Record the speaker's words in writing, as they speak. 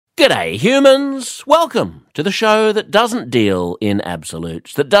G'day, humans! Welcome to the show that doesn't deal in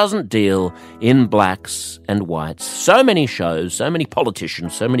absolutes, that doesn't deal in blacks and whites. So many shows, so many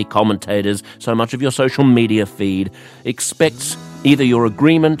politicians, so many commentators, so much of your social media feed expects either your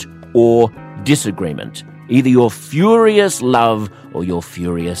agreement or disagreement, either your furious love or your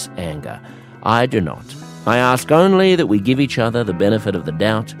furious anger. I do not. I ask only that we give each other the benefit of the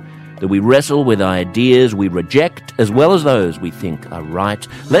doubt, that we wrestle with ideas we reject as well as those we think are right.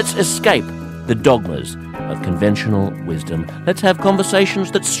 Let's escape the dogmas of conventional wisdom. Let's have conversations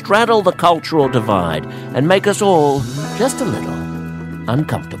that straddle the cultural divide and make us all just a little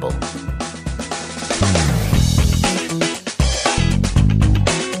uncomfortable.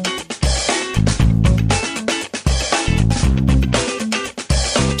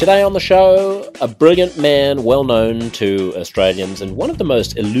 Today on the show, a brilliant man well known to Australians and one of the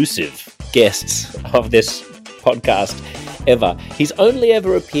most elusive guests of this podcast ever. He's only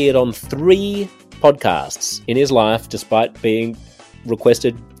ever appeared on 3 podcasts in his life, despite being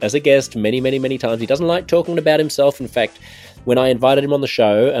requested as a guest many, many, many times. He doesn't like talking about himself. In fact, when I invited him on the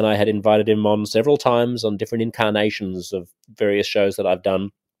show, and I had invited him on several times on different incarnations of various shows that I've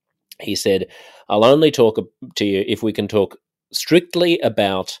done, he said, I'll only talk to you if we can talk strictly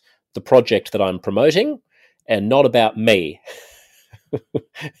about the project that I'm promoting and not about me,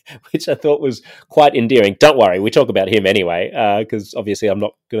 which I thought was quite endearing. Don't worry, we talk about him anyway, because obviously I'm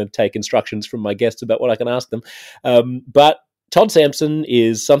not going to take instructions from my guests about what I can ask them. But Todd Sampson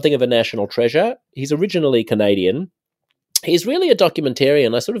is something of a national treasure. He's originally Canadian. He's really a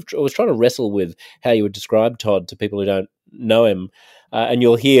documentarian. I was trying to wrestle with how you would describe Todd to people who don't know him, and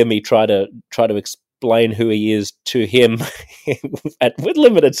you'll hear me try to explain who he is to him with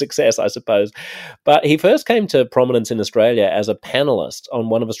limited success, I suppose. But he first came to prominence in Australia as a panelist on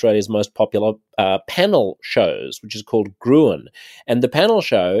one of Australia's most popular panel shows, which is called Gruen. And the panel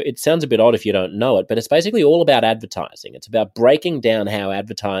show, it sounds a bit odd if you don't know it, but it's basically all about advertising. It's about breaking down how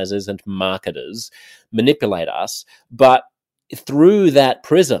advertisers and marketers manipulate us, but through that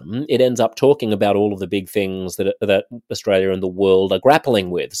prism, it ends up talking about all of the big things that Australia and the world are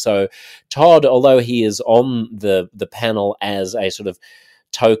grappling with. So Todd, although he is on the panel as a sort of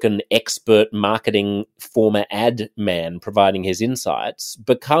token expert marketing former ad man providing his insights,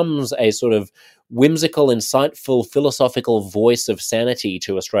 becomes a sort of whimsical, insightful, philosophical voice of sanity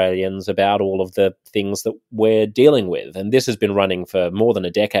to Australians about all of the things that we're dealing with. And this has been running for more than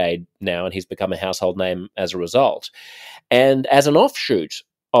a decade now, and he's become a household name as a result. And as an offshoot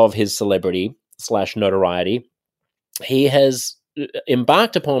of his celebrity/notoriety, he has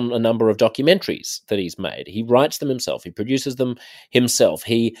embarked upon a number of documentaries that he's made. He writes them himself. He produces them himself.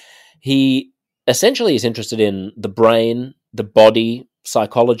 He essentially is interested in the brain, the body,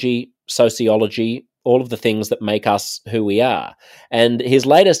 psychology, sociology, all of the things that make us who we are. And his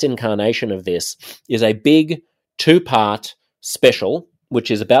latest incarnation of this is a big 2-part special,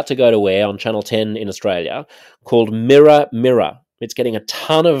 which is about to go to air on Channel 10 in Australia, called Mirror, Mirror. It's getting a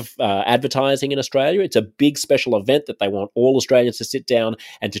ton of advertising in Australia. It's a big special event that they want all Australians to sit down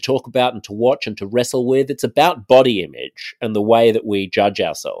and to talk about and to watch and to wrestle with. It's about body image and the way that we judge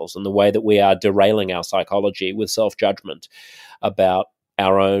ourselves and the way that we are derailing our psychology with self-judgment about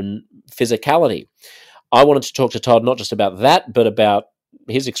our own physicality. I wanted to talk to Todd not just about that, but about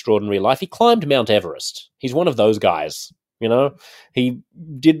his extraordinary life. He climbed Mount Everest. He's one of those guys. You know, he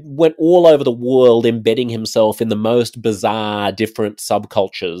went all over the world embedding himself in the most bizarre different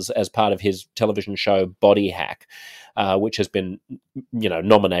subcultures as part of his television show Body Hack, which has been,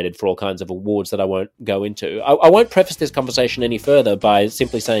 nominated for all kinds of awards that I won't go into. I won't preface this conversation any further by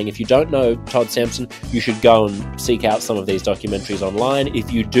simply saying if you don't know Todd Sampson, you should go and seek out some of these documentaries online.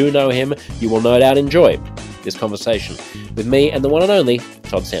 If you do know him, you will no doubt enjoy this conversation with me and the one and only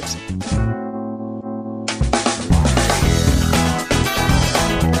Todd Sampson.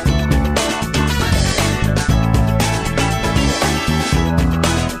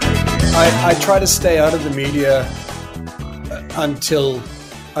 I try to stay out of the media until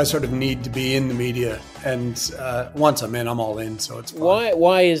I sort of need to be in the media. And once I'm in, I'm all in, so it's fine.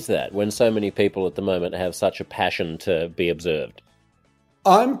 Why is that when so many people at the moment have such a passion to be observed?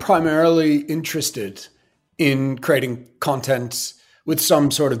 I'm primarily interested in creating content with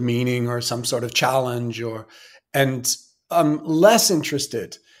some sort of meaning or some sort of challenge, and I'm less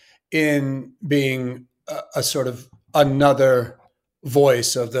interested in being a sort of another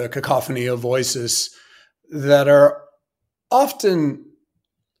voice of the cacophony of voices that are often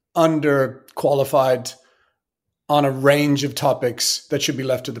underqualified on a range of topics that should be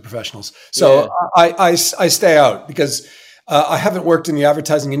left to the professionals. So yeah. I stay out because I haven't worked in the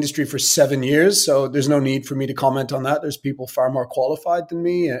advertising industry for 7 years, so there's no need for me to comment on that. There's people far more qualified than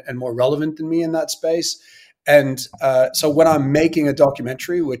me and more relevant than me in that space. And so when I'm making a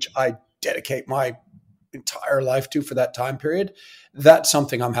documentary, which I dedicate my entire life to for that time period, that's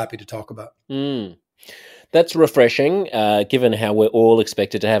something I'm happy to talk about. That's refreshing, given how we're all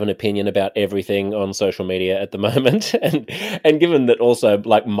expected to have an opinion about everything on social media at the moment. And given that also,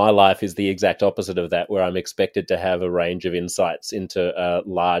 like, my life is the exact opposite of that, where I'm expected to have a range of insights into a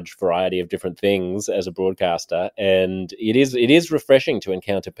large variety of different things as a broadcaster. And it is refreshing to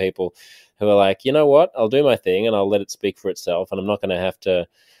encounter people who are like, you know what, I'll do my thing and I'll let it speak for itself. And I'm not going to have to...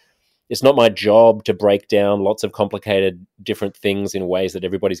 It's not my job to break down lots of complicated different things in ways that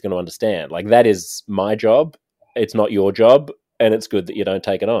everybody's going to understand. Like, that is my job. It's not your job, and it's good that you don't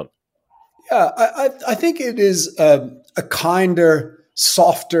take it on. Yeah, I think it is a kinder,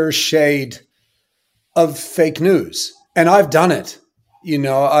 softer shade of fake news, and I've done it. You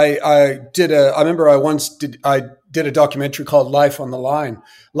know, I remember I once did a documentary called Life on the Line.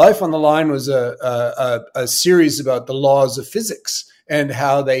 Life on the Line was a series about the laws of physics and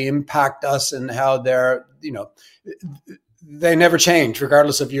how they impact us and how they're, you know, they never change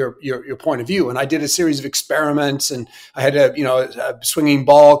regardless of your point of view. And I did a series of experiments, and I had a swinging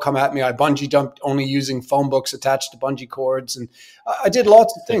ball come at me. I bungee jumped only using phone books attached to bungee cords. And I did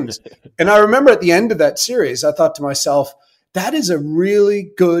lots of things. And I remember at the end of that series, I thought to myself, that is a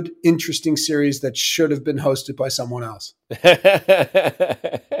really good, interesting series that should have been hosted by someone else.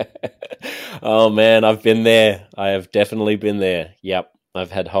 Oh, man, I've been there. I have definitely been there. Yep. I've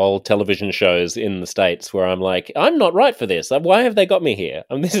had whole television shows in the States where I'm like, I'm not right for this. Why have they got me here?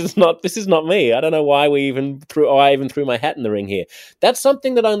 This is not me. I don't know why I even threw my hat in the ring here. That's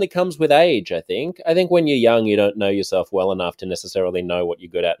something that only comes with age, I think. I think when you're young, you don't know yourself well enough to necessarily know what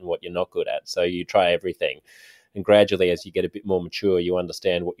you're good at and what you're not good at. So you try everything. And gradually, as you get a bit more mature, you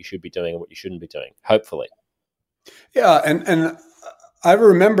understand what you should be doing and what you shouldn't be doing, hopefully. Yeah, and I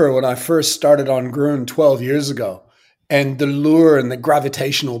remember when I first started on Gruen 12 years ago, and the lure and the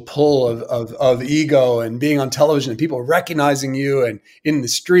gravitational pull of ego and being on television and people recognizing you and in the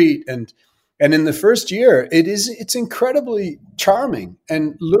street. And in the first year, it's incredibly charming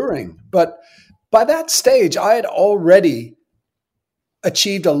and luring. But by that stage, I had already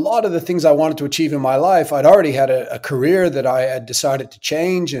achieved a lot of the things I wanted to achieve in my life. I'd already had a career that I had decided to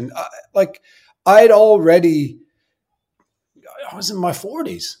change. And I was in my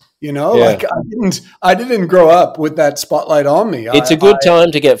 40s, you know, yeah. Like I didn't grow up with that spotlight on me. It's a good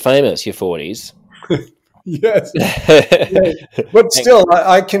time to get famous, your 40s. Yes. Yeah. But still,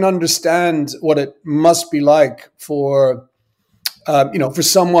 I can understand what it must be like for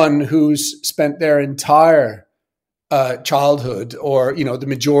someone who's spent their entire childhood or, the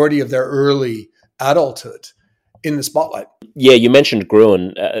majority of their early adulthood in the spotlight. Yeah, you mentioned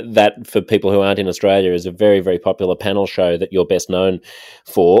Gruen. That, for people who aren't in Australia, is a very, very popular panel show that you're best known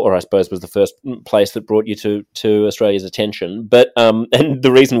for, or I suppose was the first place that brought you to Australia's attention. But and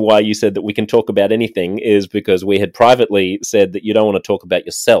the reason why you said that we can talk about anything is because we had privately said that you don't want to talk about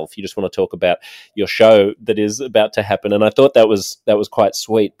yourself. You just want to talk about your show that is about to happen. And I thought that was quite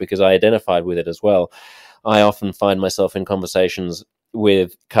sweet because I identified with it as well. I often find myself in conversations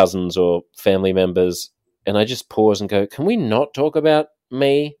with cousins or family members, and I just pause and go, can we not talk about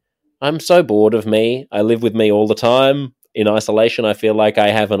me? I'm so bored of me. I live with me all the time. In isolation, I feel like I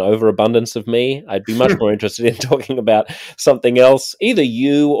have an overabundance of me. I'd be much more interested in talking about something else, either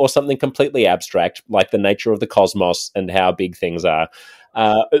you or something completely abstract, like the nature of the cosmos and how big things are.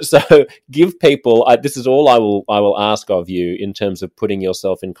 So give people, this is all I will ask of you in terms of putting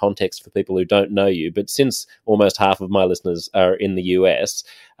yourself in context for people who don't know you. But since almost half of my listeners are in the US,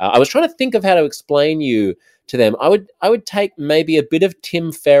 I was trying to think of how to explain you to them. I would take maybe a bit of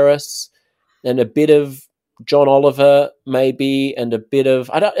Tim Ferriss and a bit of John Oliver, maybe, and a bit of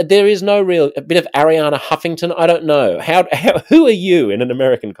a bit of Ariana Huffington. I don't know. Who are you in an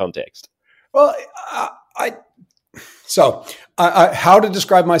American context? Well, how to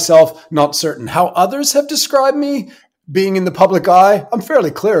describe myself, not certain. How others have described me, being in the public eye, I'm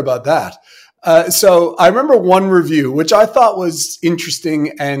fairly clear about that. So I remember one review, which I thought was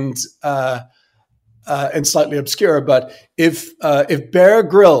interesting and slightly obscure. But if Bear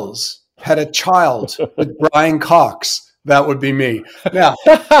Grylls had a child with Brian Cox, that would be me. Now,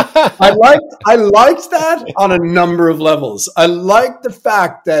 I liked that on a number of levels. I liked the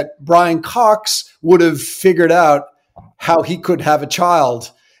fact that Brian Cox would have figured out how he could have a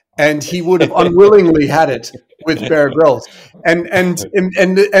child, and he would have unwillingly had it with Bear Grylls. And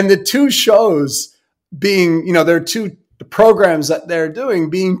the two shows being, there are two programs that they're doing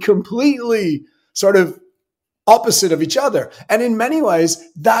being completely sort of opposite of each other. And in many ways,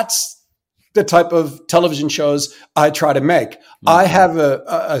 that's the type of television shows I try to make. Mm-hmm. I have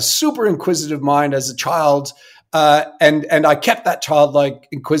a super inquisitive mind as a child, and I kept that childlike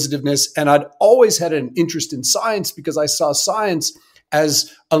inquisitiveness. And I'd always had an interest in science because I saw science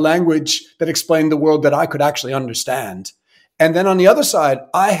as a language that explained the world that I could actually understand. And then on the other side,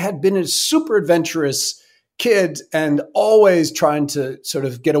 I had been a super adventurous kid and always trying to sort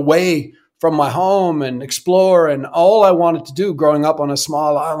of get away from my home and explore. And all I wanted to do growing up on a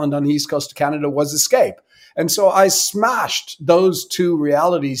small island on the east coast of Canada was escape. And so I smashed those two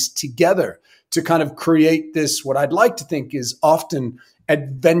realities together to kind of create this, what I'd like to think is often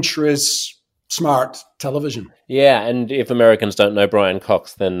adventurous, smart television. Yeah, and if Americans don't know Brian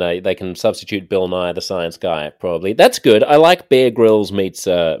Cox, then they can substitute Bill Nye, the science guy, probably. That's good. I like Bear Grylls meets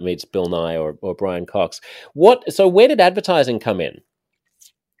Bill Nye or Brian Cox. So where did advertising come in?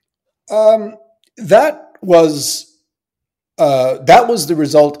 That was the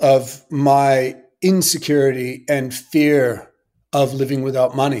result of my insecurity and fear of living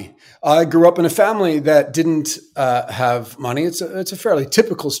without money. I grew up in a family that didn't have money. It's a fairly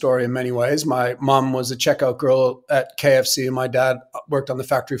typical story in many ways. My mom was a checkout girl at KFC, and my dad worked on the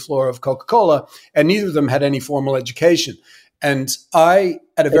factory floor of Coca-Cola, and neither of them had any formal education. And I,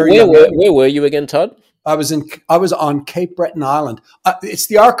 at a very young age, where were you again, Todd? I was on Cape Breton Island. It's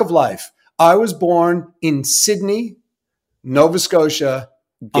the arc of life. I was born in Sydney, Nova Scotia.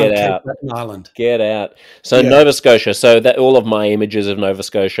 Get out. Cape Breton Island. Get out. So yeah. Nova Scotia. So that all of my images of Nova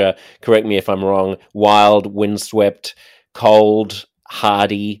Scotia, correct me if I'm wrong, wild, windswept, cold,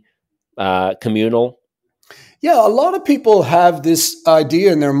 hardy, communal. Yeah, a lot of people have this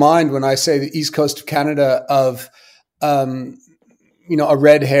idea in their mind when I say the east coast of Canada of, a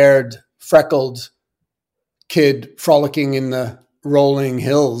red-haired, freckled kid frolicking in the rolling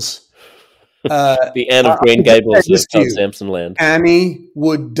hills. The Anne of Green Gables of Todd Sampson land. Annie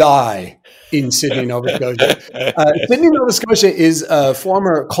would die in Sydney, Nova Scotia. Sydney, Nova Scotia is a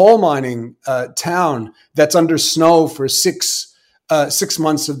former coal mining town that's under snow for 6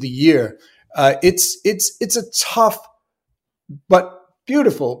 months of the year. It's a tough but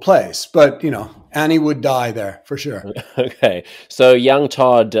beautiful place, but Annie would die there for sure. Okay, so young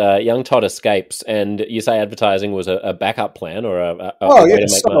Todd escapes, and you say advertising was a backup plan or a way to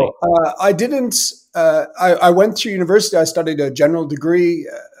make money. I didn't. I went to university. I studied a general degree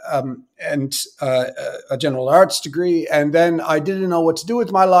and a general arts degree, and then I didn't know what to do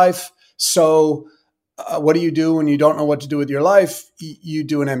with my life. So, what do you do when you don't know what to do with your life? You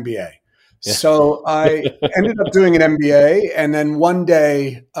do an MBA. Yeah. So I ended up doing an MBA, and then one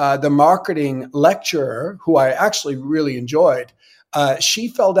day the marketing lecturer, who I actually really enjoyed, she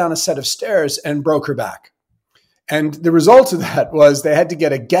fell down a set of stairs and broke her back. And the result of that was they had to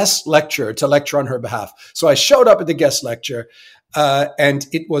get a guest lecturer to lecture on her behalf. So I showed up at the guest lecture, and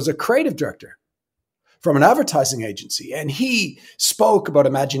it was a creative director from an advertising agency. And he spoke about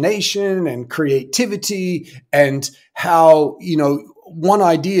imagination and creativity and how, one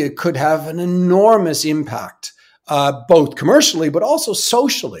idea could have an enormous impact, both commercially, but also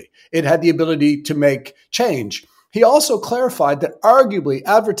socially. It had the ability to make change. He also clarified that arguably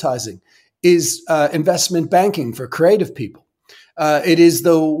advertising is investment banking for creative people. It is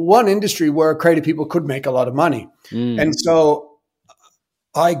the one industry where creative people could make a lot of money. And so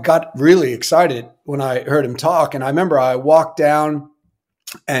I got really excited when I heard him talk. And I remember I walked down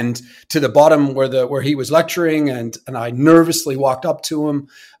and to the bottom where he was lecturing, and I nervously walked up to him,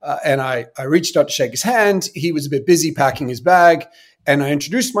 and I reached out to shake his hand. He was a bit busy packing his bag, and I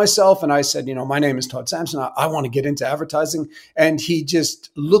introduced myself, and I said, my name is Todd Sampson. I want to get into advertising. And he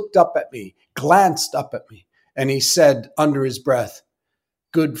just looked up at me, glanced up at me, and he said under his breath,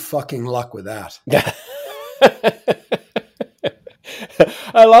 "Good fucking luck with that."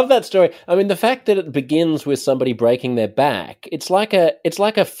 I love that story. I mean, the fact that it begins with somebody breaking their back, it's like a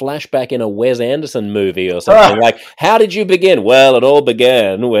flashback in a Wes Anderson movie or something. Like, how did you begin? Well, it all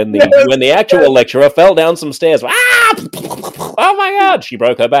began when the actual lecturer fell down some stairs. Oh my God, she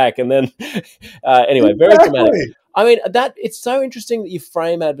broke her back. And then, anyway, very dramatic. I mean, it's so interesting that you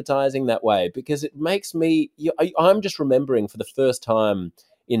frame advertising that way, because it makes me, I'm just remembering for the first time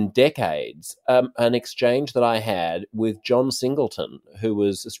in decades, an exchange that I had with John Singleton, who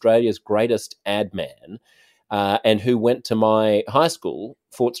was Australia's greatest ad man, and who went to my high school,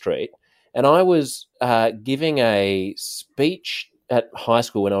 Fort Street. And I was giving a speech at high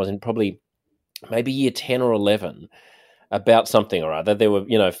school when I was in probably maybe year 10 or 11 about something or other. There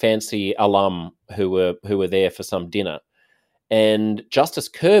were, fancy alum who were there for some dinner. And Justice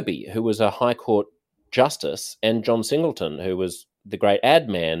Kirby, who was a High Court justice, and John Singleton, who was the great ad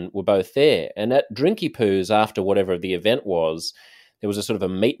man were both there. And at Drinky Poo's, after whatever the event was, there was a sort of a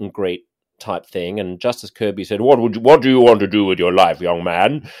meet and greet type thing. And Justice Kirby said, what do you want to do with your life, young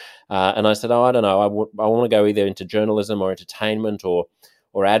man? And I said, I don't know. I want to go either into journalism or entertainment or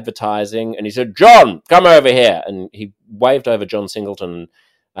advertising. And he said, John, come over here. And he waved over John Singleton,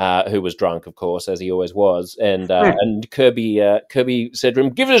 who was drunk, of course, as he always was. And Kirby said to him,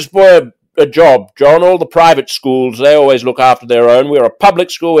 give this boy a job, John. All the private schools, they always look after their own. We're a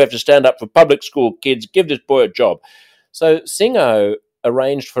public school. We have to stand up for public school kids. Give this boy a job. So Singo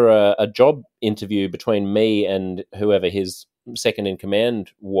arranged for a job interview between me and whoever his second in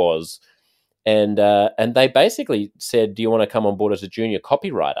command was. And they basically said, do you want to come on board as a junior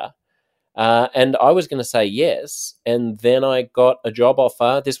copywriter? And I was going to say yes. And then I got a job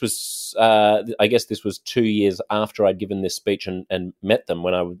offer. This was, I guess this was 2 years after I'd given this speech and met them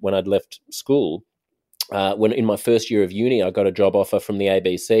when I'd left school. When in my first year of uni, I got a job offer from the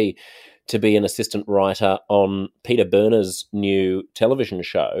ABC to be an assistant writer on Peter Berner's new television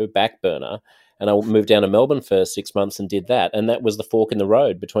show, Backburner. And I moved down to Melbourne for 6 months and did that. And that was the fork in the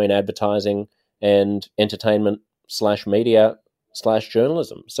road between advertising and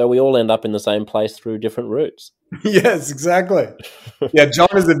entertainment/media/journalism. So we all end up in the same place through different routes. Yes, exactly. Yeah, John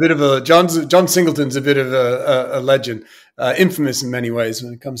Singleton's a bit of a legend, infamous in many ways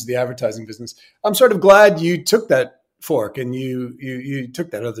when it comes to the advertising business. I'm sort of glad you took that fork and you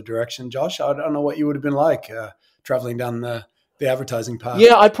took that other direction, Josh. I don't know what you would have been like traveling down the advertising path.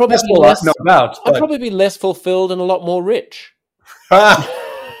 Yeah, I'd probably be less fulfilled and a lot more rich. But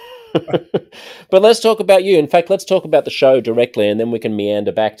let's talk about you. In fact, let's talk about the show directly, and then we can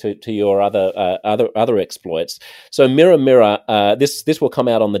meander back to your other exploits. So, Mirror Mirror, this will come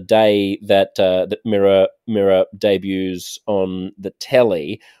out on the day that Mirror debuts on the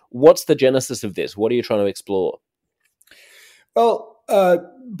telly. What's the genesis of this? What are you trying to explore? Well,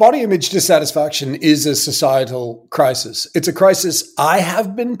 body image dissatisfaction is a societal crisis. It's a crisis I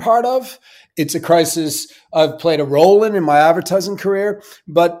have been part of. It's a crisis I've played a role in my advertising career.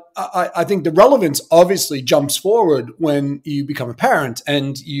 But I think the relevance obviously jumps forward when you become a parent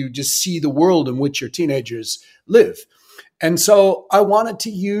and you just see the world in which your teenagers live. And so I wanted to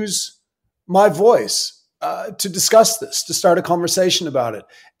use my voice to discuss this, to start a conversation about it.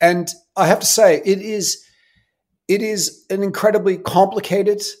 And I have to say, it is an incredibly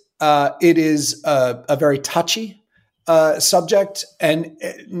complicated, it is a very touchy subject, and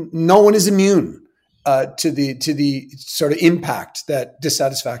no one is immune to the sort of impact that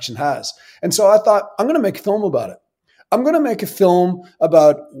dissatisfaction has. And so I thought, I'm going to make a film about it. I'm going to make a film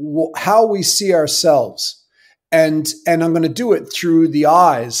about how we see ourselves, and I'm going to do it through the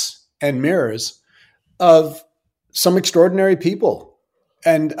eyes and mirrors of some extraordinary people.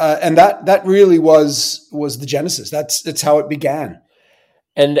 And that really was the genesis. That's how it began.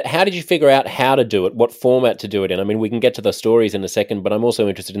 And how did you figure out how to do it? What format to do it in? I mean, we can get to the stories in a second, but I'm also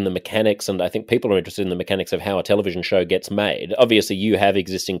interested in the mechanics, and I think people are interested in the mechanics of how a television show gets made. Obviously, you have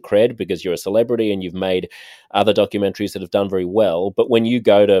existing cred because you're a celebrity and you've made other documentaries that have done very well. But when you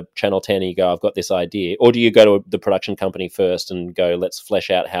go to Channel 10 and you go, I've got this idea, or do you go to the production company first and go, let's flesh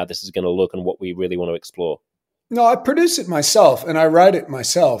out how this is going to look and what we really want to explore? No, I produce it myself and I write it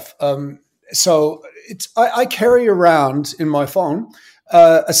myself. So I carry around in my phone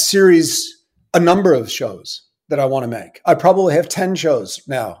a number of shows that I want to make. I probably have 10 shows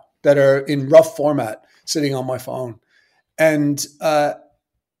now that are in rough format sitting on my phone. And I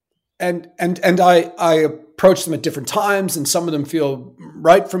approach them at different times, and some of them feel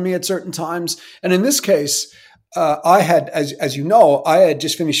right for me at certain times. And in this case, I had, as you know, I had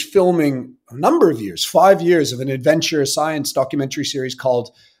just finished filming a number of years, 5 years of an adventure science documentary series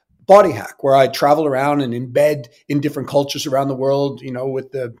called Body Hack, where I travel around and embed in different cultures around the world, you know,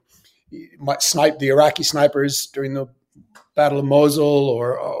 with the Iraqi snipers during the Battle of Mosul,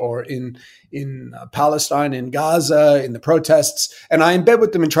 or in Palestine, in Gaza, in the protests, and I embed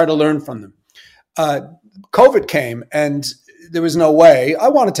with them and try to learn from them. COVID came, and there was no way. I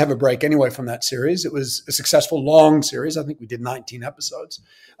wanted to have a break anyway from that series. It was a successful long series. I think we did 19 episodes.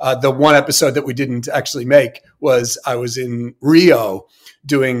 The one episode that we didn't actually make was I was in Rio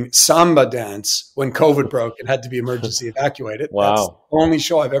doing samba dance when COVID broke and had to be emergency evacuated. Wow. That's the only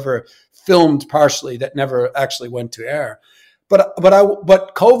show I've ever filmed partially that never actually went to air. But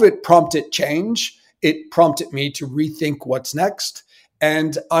COVID prompted change. It prompted me to rethink what's next.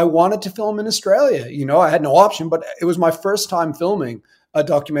 And I wanted to film in Australia. You know, I had no option, but it was my first time filming a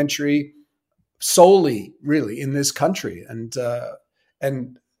documentary solely really in this country. And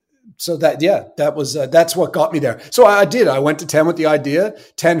so that was that's what got me there. So I did. I went to 10 with the idea.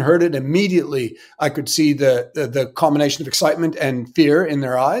 10 heard it immediately. I could see the combination of excitement and fear in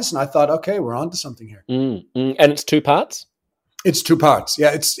their eyes, and I thought, okay, we're on to something here. And it's 2 parts. It's 2 parts.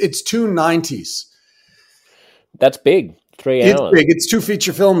 Yeah, it's 2 90s. That's big. 3 hours. It's big. It's 2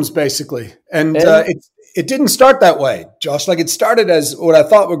 feature films basically, and it didn't start that way, Josh. Like, it started as what I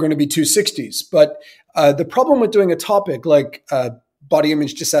thought were going to be 2 60s, but the problem with doing a topic like body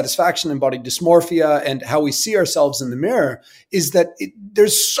image dissatisfaction and body dysmorphia and how we see ourselves in the mirror is that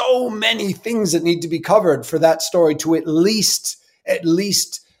there's so many things that need to be covered for that story to at least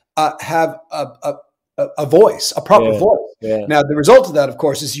have a voice, a proper voice. Yeah. Now, the result of that, of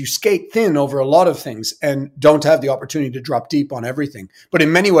course, is you skate thin over a lot of things and don't have the opportunity to drop deep on everything. But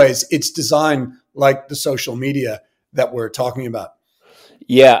in many ways, it's designed like the social media that we're talking about.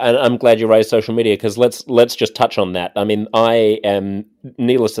 Yeah, and I'm glad you raised social media, because let's just touch on that. I mean, I am,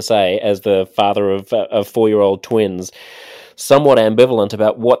 needless to say, as the father of 4-year-old twins, somewhat ambivalent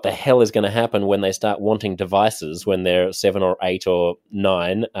about what the hell is going to happen when they start wanting devices when they're 7 or 8 or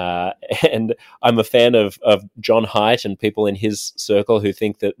 9. And I'm a fan of John Haidt and people in his circle who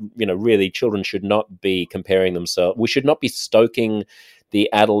think that, really children should not be comparing themselves. We should not be stoking the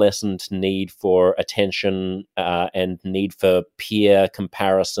adolescent need for attention and need for peer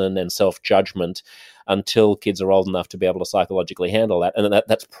comparison and self-judgment until kids are old enough to be able to psychologically handle that. And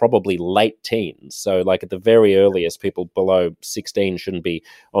that's probably late teens. So like at the very earliest, people below 16 shouldn't be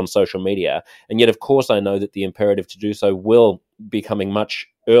on social media. And yet, of course, I know that the imperative to do so will be coming much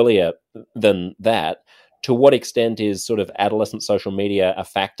earlier than that. To what extent is sort of adolescent social media a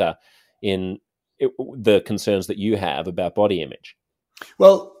factor in the concerns that you have about body image?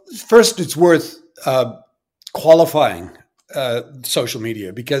 Well, first, it's worth qualifying social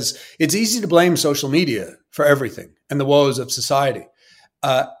media, because it's easy to blame social media for everything and the woes of society.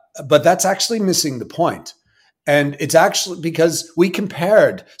 But that's actually missing the point. And it's actually because we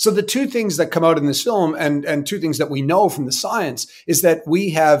compared. So the 2 things that come out in this film and 2 things that we know from the science is that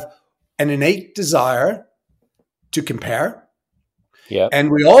we have an innate desire to compare. Yeah. And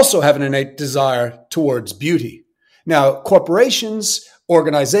we also have an innate desire towards beauty. Now, corporations,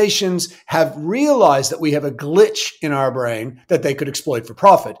 organizations have realized that we have a glitch in our brain that they could exploit for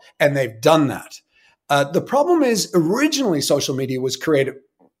profit, and they've done that. The problem is, originally, social media was created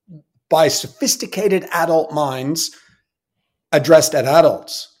by sophisticated adult minds addressed at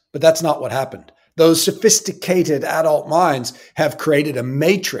adults, but that's not what happened. Those sophisticated adult minds have created a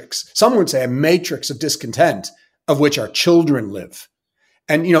matrix, some would say a matrix of discontent, of which our children live.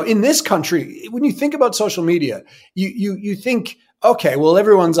 And, in this country, when you think about social media, you think, okay, well,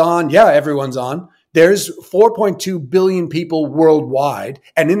 everyone's on. Yeah, everyone's on. There's 4.2 billion people worldwide.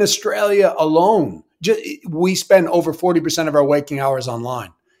 And in Australia alone, we spend over 40% of our waking hours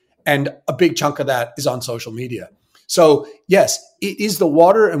online. And a big chunk of that is on social media. So yes, it is the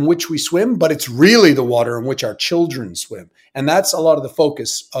water in which we swim, but it's really the water in which our children swim. And that's a lot of the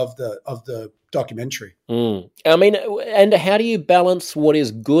focus of the documentary. I mean, and how do you balance what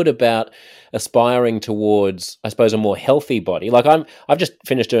is good about aspiring towards, I suppose, a more healthy body? Like I've just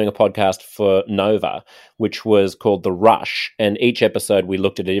finished doing a podcast for Nova, which was called The Rush, and each episode we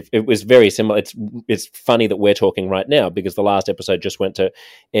looked at it. It was very similar. It's funny that we're talking right now because the last episode just went to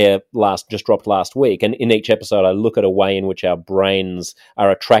air just dropped last week, and in each episode I look at a way in which our brains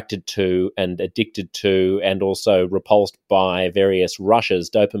are attracted to and addicted to, and also repulsed by various rushes,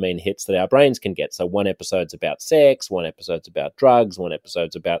 dopamine hits that our brains can get. So one episode's about sex, one episode's about drugs, one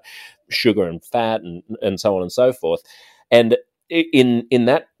episode's about sugar and fat, and so on and so forth. And in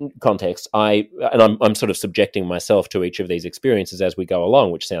that context, I'm sort of subjecting myself to each of these experiences as we go along,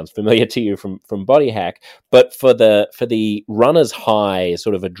 which sounds familiar to you from Body Hack. But for the runner's high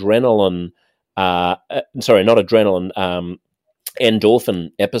sort of endorphin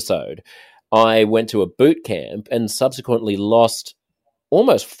episode, I went to a boot camp and subsequently lost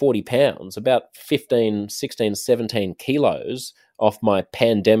almost 40 pounds, about 15, 16, 17 kilos off my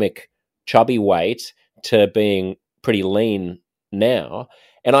pandemic chubby weight to being pretty lean now.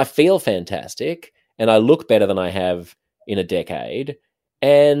 And I feel fantastic and I look better than I have in a decade.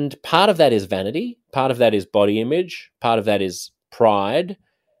 And part of that is vanity. Part of that is body image. Part of that is pride.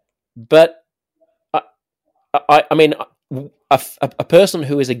 But I mean, a person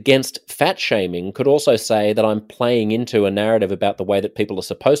who is against fat shaming could also say that I'm playing into a narrative about the way that people are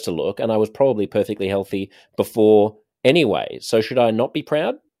supposed to look, and I was probably perfectly healthy before anyway. So should I not be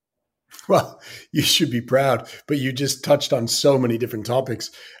proud? Well, you should be proud, but you just touched on so many different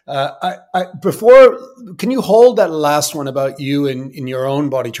topics. Can you hold that last one about you in your own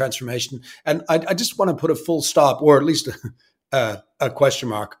body transformation? And I just want to put a full stop, or at least a question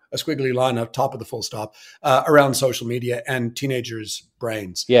mark, a squiggly line up top of the full stop around social media and teenagers'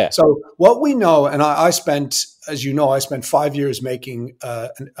 brains. Yeah. So what we know, and I spent, as you know, I spent 5 years making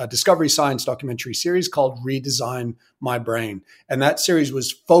a Discovery Science documentary series called Redesign My Brain. And that series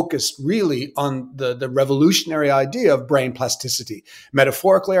was focused really on the revolutionary idea of brain plasticity.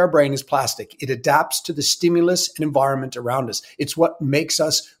 Metaphorically, our brain is plastic. It adapts to the stimulus and environment around us. It's what makes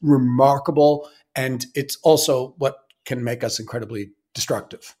us remarkable, and it's also what can make us incredibly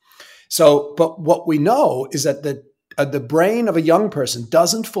destructive. So, but what we know is that the brain of a young person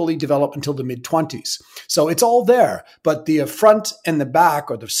doesn't fully develop until the mid-20s. So it's all there, but the front and the back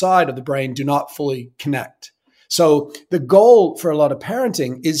or the side of the brain do not fully connect. So the goal for a lot of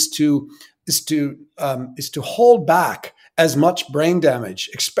parenting is to hold back as much brain damage,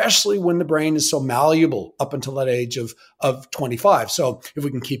 especially when the brain is so malleable up until that age of 25. So if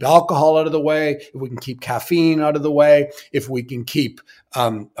we can keep alcohol out of the way, if we can keep caffeine out of the way, if we can keep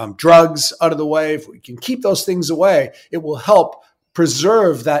drugs out of the way, if we can keep those things away, it will help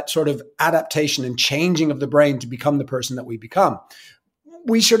preserve that sort of adaptation and changing of the brain to become the person that we become.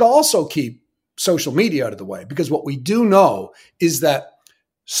 We should also keep social media out of the way, because what we do know is that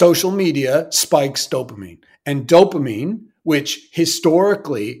social media spikes dopamine. And dopamine, which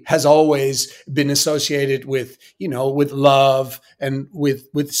historically has always been associated with, with love and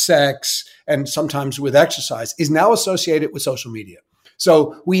with sex and sometimes with exercise, is now associated with social media.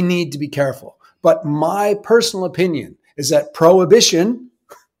 So we need to be careful. But my personal opinion is that prohibition,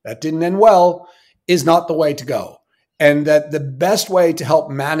 that didn't end well, is not the way to go. And that the best way to help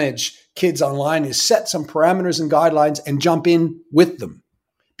manage kids online is set some parameters and guidelines and jump in with them.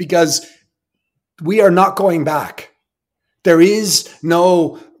 Because we are not going back. There is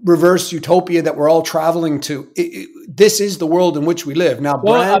no reverse utopia that we're all traveling to. This is the world in which we live now.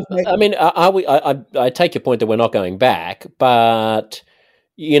 Well, I mean, are we? I take your point that we're not going back, but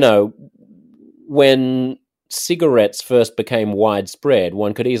when cigarettes first became widespread,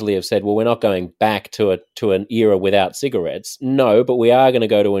 one could easily have said, well, we're not going back to an era without cigarettes. No, but we are going to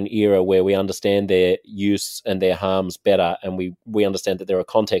go to an era where we understand their use and their harms better, and we understand that there are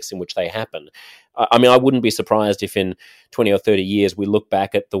contexts in which they happen. I mean, I wouldn't be surprised if in 20 or 30 years we look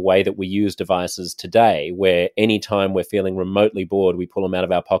back at the way that we use devices today, where anytime we're feeling remotely bored, we pull them out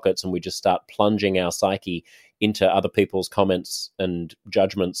of our pockets and we just start plunging our psyche into other people's comments and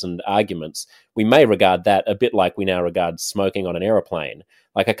judgments and arguments. We may regard that a bit like we now regard smoking on an aeroplane.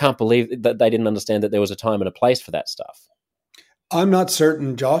 Like, I can't believe that they didn't understand that there was a time and a place for that stuff. I'm not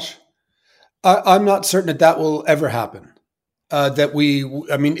certain, Josh. I'm not certain that will ever happen. I'm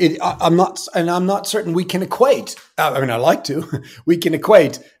not certain we can equate. I'd like to. We can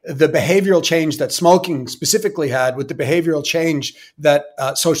equate the behavioral change that smoking specifically had with the behavioral change that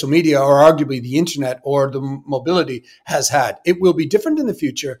social media, or arguably the internet or the mobility, has had. It will be different in the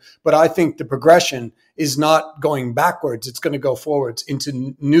future, but I think the progression is not going backwards. It's going to go forwards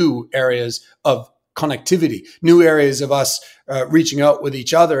into new areas of connectivity, new areas of us reaching out with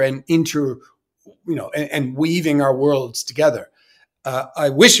each other and and weaving our worlds together. I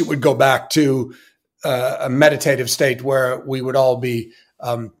wish it would go back to a meditative state where we would all be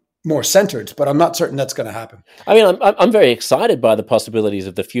more centered, but I'm not certain that's going to happen. I mean, I'm very excited by the possibilities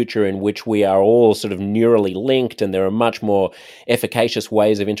of the future in which we are all sort of neurally linked, and there are much more efficacious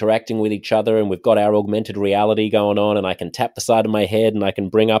ways of interacting with each other, and we've got our augmented reality going on, and I can tap the side of my head and I can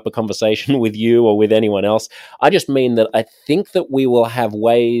bring up a conversation with you or with anyone else. I just mean that I think that we will have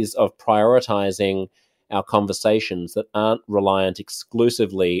ways of prioritizing our conversations that aren't reliant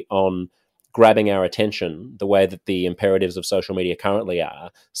exclusively on grabbing our attention the way that the imperatives of social media currently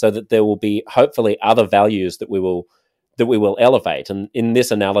are, so that there will be hopefully other values that we will elevate. And in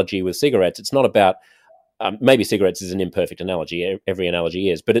this analogy with cigarettes, it's not about maybe cigarettes is an imperfect analogy. Every analogy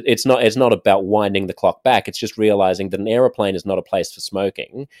is, but it's not about winding the clock back. It's just realizing that an aeroplane is not a place for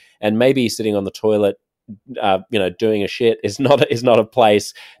smoking, and maybe sitting on the toilet, doing a shit is not a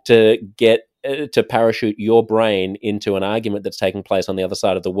place to get to parachute your brain into an argument that's taking place on the other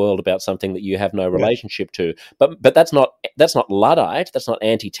side of the world about something that you have no relationship to. But that's not Luddite. That's not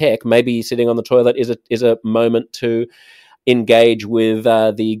anti-tech. Maybe sitting on the toilet is a moment to engage with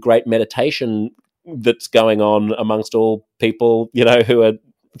the great meditation that's going on amongst all people, who are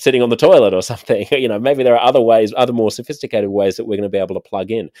sitting on the toilet or something. Maybe there are other ways, other more sophisticated ways that we're going to be able to plug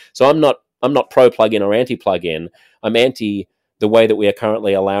in. So I'm not pro plug-in or anti-plug-in. I'm anti the way that we are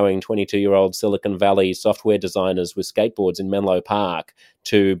currently allowing 22-year-old Silicon Valley software designers with skateboards in Menlo Park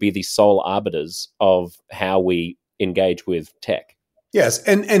to be the sole arbiters of how we engage with tech. Yes,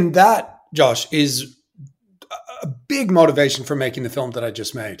 and that, Josh, is a big motivation for making the film that I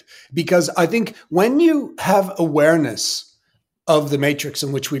just made. Because I think when you have awareness of the matrix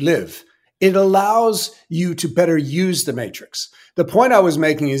in which we live. It allows you to better use the matrix. The point I was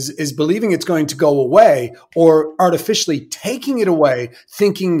making is believing it's going to go away or artificially taking it away,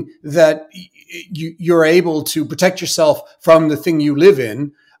 thinking that you're able to protect yourself from the thing you live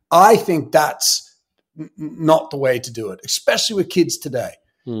in. I think that's not the way to do it, especially with kids today.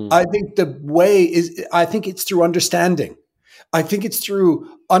 I think I think it's through understanding. I think it's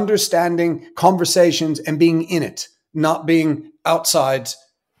through understanding conversations and being in it, not being outside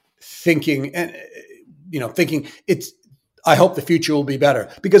thinking and, thinking I hope the future will be better,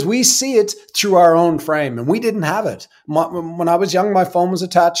 because we see it through our own frame and we didn't have it. When I was young, my phone was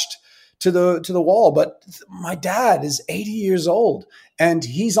attached to the wall, but my dad is 80 years old and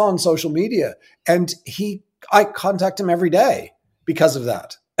he's on social media and I contact him every day because of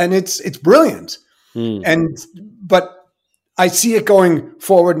that. And it's brilliant. But I see it going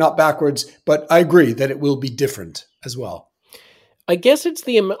forward, not backwards, but I agree that it will be different as well. I guess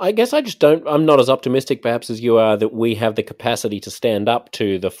I'm not as optimistic perhaps as you are that we have the capacity to stand up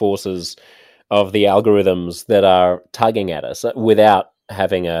to the forces of the algorithms that are tugging at us without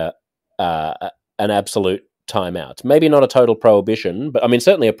having an absolute timeout. Maybe not a total prohibition, but I mean,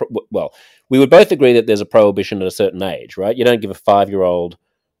 certainly we would both agree that there's a prohibition at a certain age, right? You don't give a 5-year-old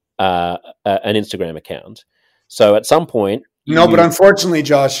an Instagram account. So at some point... No, but unfortunately,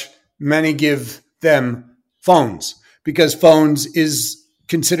 Josh, many give them phones because phones is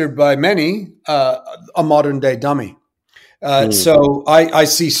considered by many a modern day dummy. So I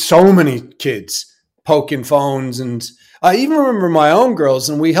see so many kids poking phones, and I even remember my own girls,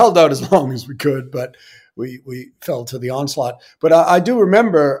 and we held out as long as we could, but we fell to the onslaught. But I do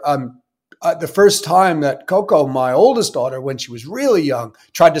remember the first time that Coco, my oldest daughter, when she was really young,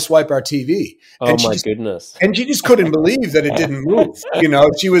 tried to swipe our TV. Oh, my goodness. And she just couldn't believe that it didn't move.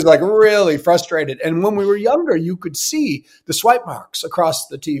 She was like really frustrated. And when we were younger, you could see the swipe marks across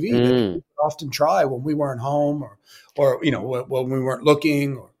the TV that we would often try when we weren't home or when we weren't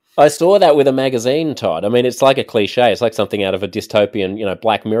looking. I saw that with a magazine, Todd. I mean, it's like a cliche. It's like something out of a dystopian,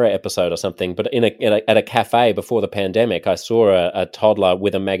 Black Mirror episode or something. But at a cafe before the pandemic, I saw a toddler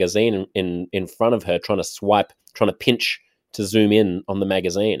with a magazine in front of her trying to pinch to zoom in on the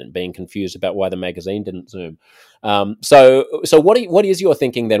magazine and being confused about why the magazine didn't zoom. So what is your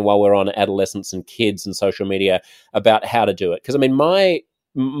thinking then while we're on adolescents and kids and social media about how to do it? Because I mean,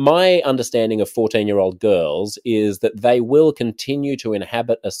 my understanding of 14-year-old girls is that they will continue to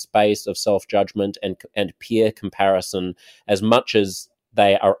inhabit a space of self-judgment and peer comparison as much as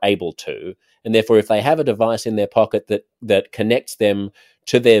they are able to. And therefore, if they have a device in their pocket that connects them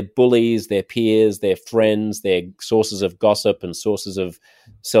to their bullies, their peers, their friends, their sources of gossip and sources of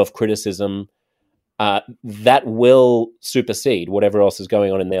self-criticism, that will supersede whatever else is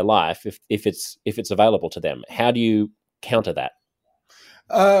going on in their life if it's available to them. How do you counter that?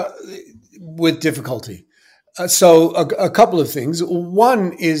 With difficulty. So a couple of things.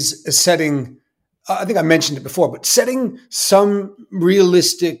 One is setting, I think I mentioned it before, but setting some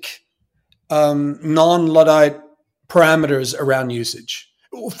realistic non-Luddite parameters around usage.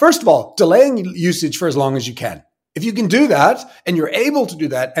 First of all, delaying usage for as long as you can. If you can do that and you're able to do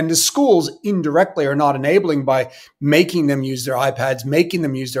that, and the schools indirectly are not enabling by making them use their iPads, making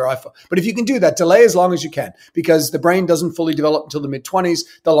them use their iPhone. But if you can do that, delay as long as you can, because the brain doesn't fully develop until the mid-20s.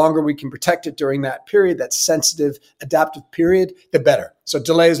 The longer we can protect it during that period, that sensitive, adaptive period, the better. So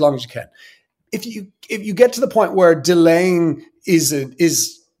delay as long as you can. If you get to the point where delaying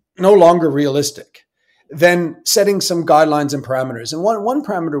is no longer realistic, then setting some guidelines and parameters. And one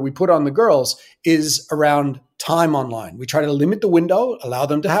parameter we put on the girls is around time online. We try to limit the window, allow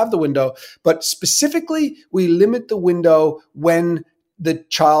them to have the window, but specifically we limit the window when the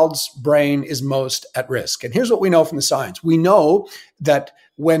child's brain is most at risk. And here's what we know from the science. We know that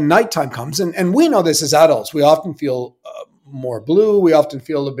when nighttime comes, and we know this as adults, we often feel more blue, we often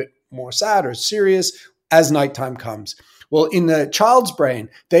feel a bit more sad or serious as nighttime comes. Well, in the child's brain,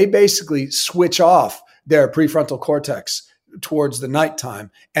 they basically switch off their prefrontal cortex towards the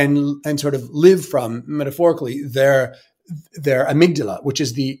nighttime and sort of live from, metaphorically, their amygdala, which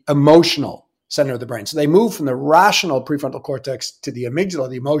is the emotional center of the brain. So they move from the rational prefrontal cortex to the amygdala,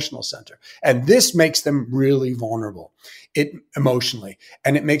 the emotional center. And this makes them really vulnerable emotionally.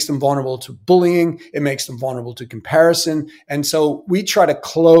 And it makes them vulnerable to bullying. It makes them vulnerable to comparison. And so we try to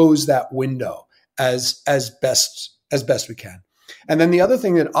close that window as best we can. And then the other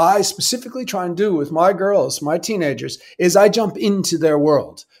thing that I specifically try and do with my girls, my teenagers, is I jump into their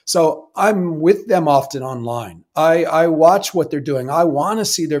world. So I'm with them often online. I watch what they're doing. I want to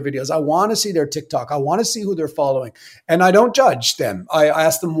see their videos. I want to see their TikTok. I want to see who they're following. And I don't judge them. I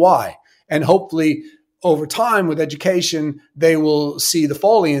ask them why. And hopefully over time with education, they will see the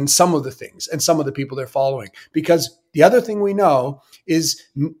folly in some of the things and some of the people they're following. Because the other thing we know is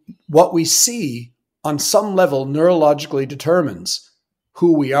what we see on some level neurologically determines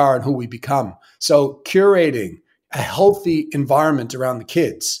who we are and who we become. So curating a healthy environment around the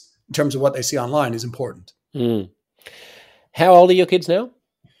kids in terms of what they see online is important. Mm. How old are your kids now?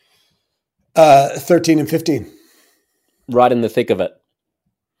 13 and 15. Right in the thick of it.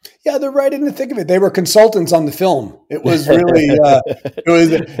 Yeah, they're right in the thick of it. They were consultants on the film. It was really,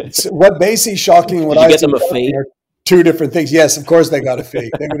 what basically shocking. What Did you get them a fee? Two different things. Yes, of course they got a fee.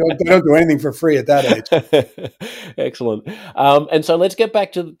 They don't do anything for free at that age. Excellent. And so let's get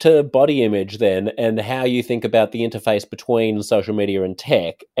back to body image then, and how you think about the interface between social media and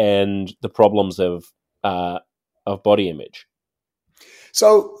tech and the problems of body image.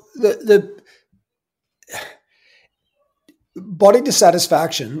 So the body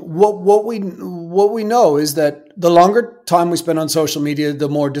dissatisfaction. What we know is that the longer time we spend on social media, the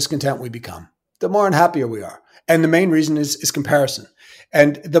more discontent we become, the more unhappier we are. And the main reason is comparison.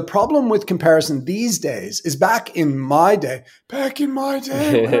 And the problem with comparison these days is back in my day, you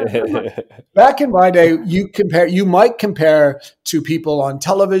might compare to people on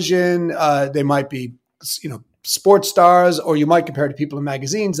television. They might be, sports stars, or you might compare to people in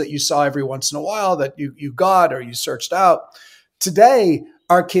magazines that you saw every once in a while that you got or you searched out. Today,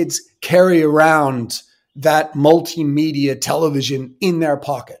 our kids carry around that multimedia television in their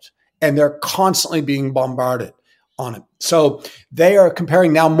pocket, and they're constantly being bombarded on it. So they are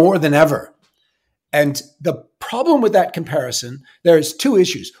comparing now more than ever. And the problem with that comparison, there's two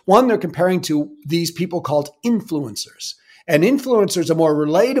issues. One, they're comparing to these people called influencers. And influencers are more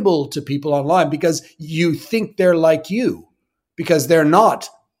relatable to people online because you think they're like you, because they're not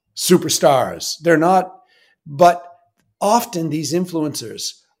superstars. They're not, but often these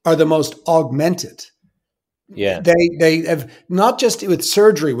influencers are the most augmented. Yeah. They have, not just with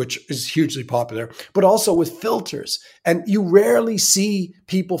surgery, which is hugely popular, but also with filters. And you rarely see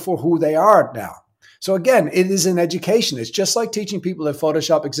people for who they are now. So again, it is an education. It's just like teaching people that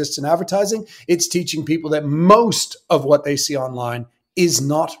Photoshop exists in advertising. It's teaching people that most of what they see online is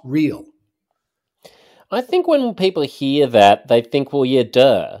not real. I think when people hear that, they think, well, yeah,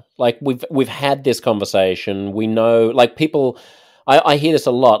 duh. Like we've had this conversation. We know, like people, I hear this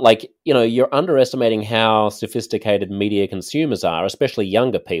a lot. Like, you're underestimating how sophisticated media consumers are, especially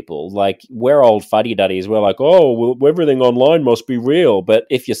younger people. Like, we're old fuddy-duddies. We're like, oh, well, everything online must be real. But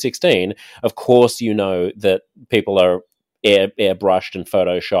if you're 16, of course you know that people are airbrushed and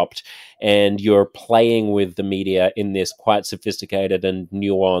photoshopped, and you're playing with the media in this quite sophisticated and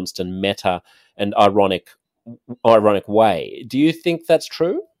nuanced and meta and ironic way. Do you think that's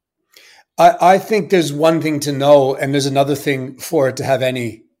true? I think there's one thing to know, and there's another thing for it to have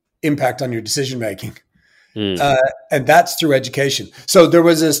any impact on your decision making. And that's through education. So there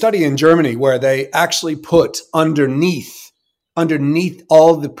was a study in Germany where they actually put underneath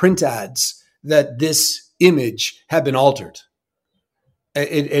all the print ads that this image had been altered.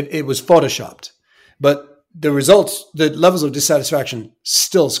 It was photoshopped, but the results, the levels of dissatisfaction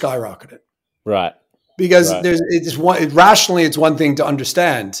still skyrocketed. Right. Because rationally, it's one thing to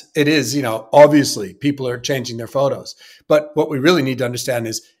understand. It is, obviously people are changing their photos. But what we really need to understand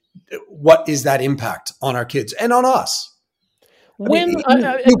is what is that impact on our kids and on us?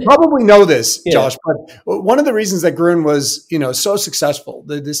 You probably know this, yeah. Josh, but one of the reasons that Gruen was, so successful,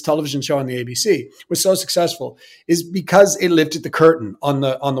 this television show on the ABC was so successful, is because it lifted the curtain on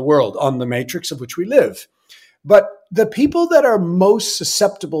the world, on the matrix of which we live. But the people that are most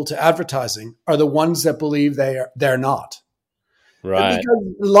susceptible to advertising are the ones that believe they're not. Right.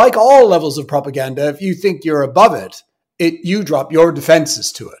 Because like all levels of propaganda, if you think you're above it, you drop your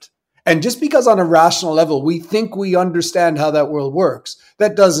defenses to it. And just because on a rational level we think we understand how that world works,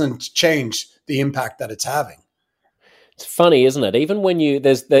 that doesn't change the impact that it's having. It's funny, isn't it? Even when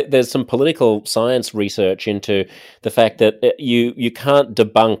there's some political science research into the fact that you can't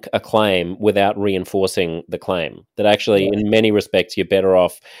debunk a claim without reinforcing the claim. That actually, in many respects, you're better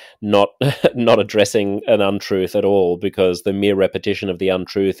off not addressing an untruth at all, because the mere repetition of the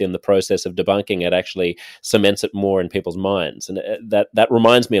untruth in the process of debunking it actually cements it more in people's minds. And that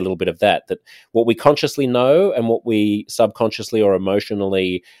reminds me a little bit of that what we consciously know and what we subconsciously or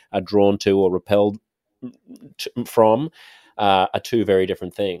emotionally are drawn to or repelled from are two very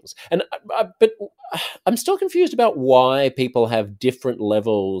different things. And but I'm still confused about why people have different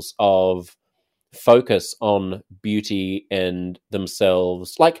levels of focus on beauty and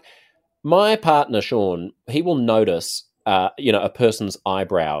themselves. Like my partner Sean, he will notice a person's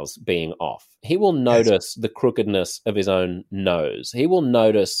eyebrows being off. He will notice the crookedness of his own nose. He will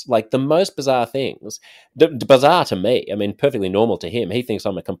notice like the most bizarre things. Bizarre to me. I mean, perfectly normal to him. He thinks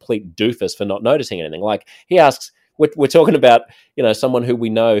I'm a complete doofus for not noticing anything. Like he asks, we're talking about, someone who we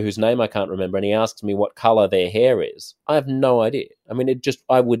know whose name I can't remember, and he asks me what color their hair is. I have no idea. I mean,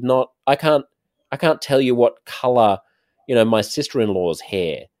 I can't tell you what color, my sister-in-law's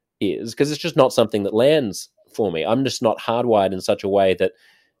hair is, because it's just not something that lands for me. I'm just not hardwired in such a way that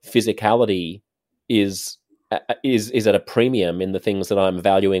physicality is at a premium in the things that I'm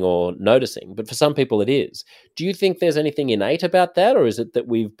valuing or noticing. But for some people it is. Do you think there's anything innate about that, or is it that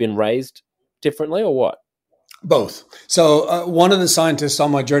we've been raised differently, or what? Both. So one of the scientists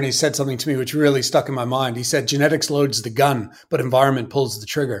on my journey said something to me which really stuck in my mind. He said, genetics loads the gun, but environment pulls the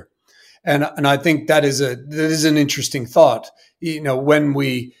trigger. And I think that is an interesting thought. When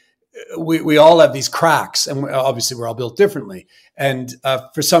we all have these cracks, and obviously we're all built differently. And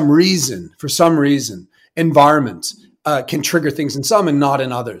for some reason, environment can trigger things in some and not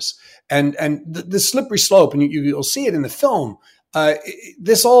in others. And the slippery slope, and you'll see it in the film.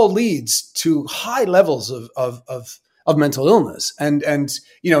 This all leads to high levels of mental illness. And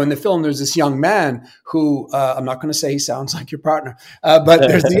in the film, there's this young man who, I'm not going to say he sounds like your partner, but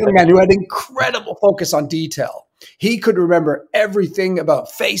there's the young man who had incredible focus on detail. He could remember everything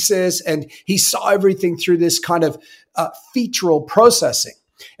about faces, and he saw everything through this kind of featural processing.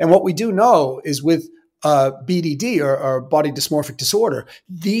 And what we do know is with BDD or body dysmorphic disorder,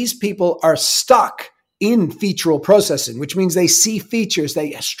 these people are stuck in featural processing, which means they see features,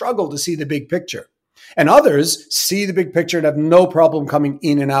 they struggle to see the big picture. And others see the big picture and have no problem coming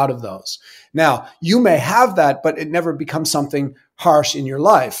in and out of those. Now, you may have that, but it never becomes something harsh in your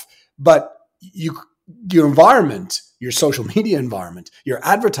life. But your environment, your social media environment, your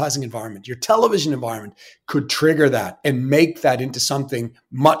advertising environment, your television environment could trigger that and make that into something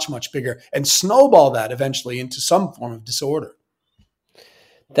much, much bigger and snowball that eventually into some form of disorder.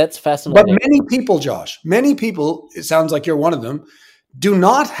 That's fascinating. But many people, it sounds like you're one of them, do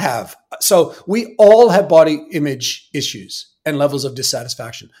not have. So we all have body image issues and levels of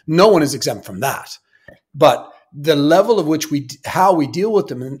dissatisfaction. No one is exempt from that. But the level of which how we deal with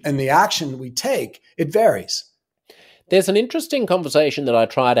them and the action we take, it varies. There's an interesting conversation that I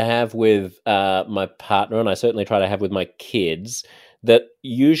try to have with my partner, and I certainly try to have with my kids, that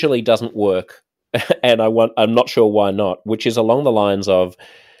usually doesn't work. And I'm not sure why not, which is along the lines of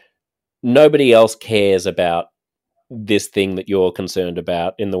nobody else cares about this thing that you're concerned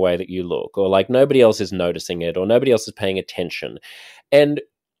about in the way that you look, or like nobody else is noticing it, or nobody else is paying attention. And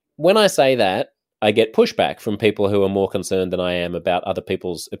when I say that, I get pushback from people who are more concerned than I am about other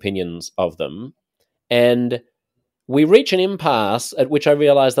people's opinions of them. And we reach an impasse at which I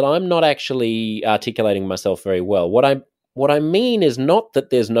realize that I'm not actually articulating myself very well. What I mean is not that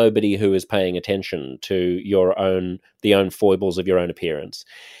there's nobody who is paying attention to the own foibles of your own appearance.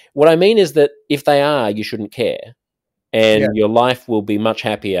 What I mean is that if they are, you shouldn't care. And your life will be much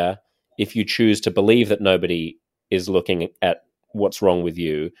happier if you choose to believe that nobody is looking at what's wrong with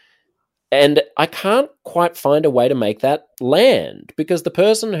you. And I can't quite find a way to make that land, because the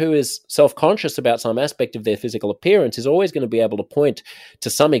person who is self-conscious about some aspect of their physical appearance is always going to be able to point to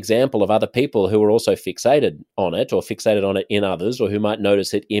some example of other people who are also fixated on it, or fixated on it in others, or who might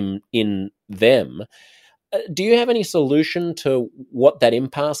notice it in them. Do you have any solution to what that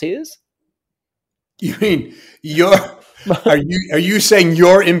impasse is? You mean are you saying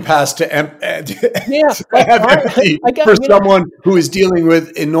your impasse to have empathy for someone who is dealing with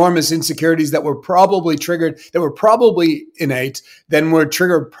enormous insecurities that were probably triggered, that were probably innate, then were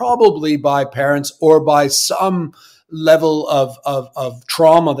triggered probably by parents or by some level of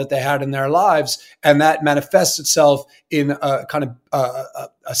trauma that they had in their lives, and that manifests itself in a kind of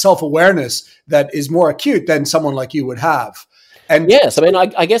a self-awareness that is more acute than someone like you would have. And yes, I mean,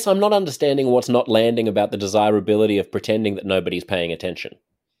 I guess I'm not understanding what's not landing about the desirability of pretending that nobody's paying attention.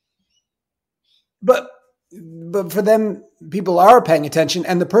 But for them, people are paying attention,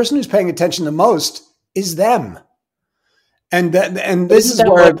 and the person who's paying attention the most is them. And this is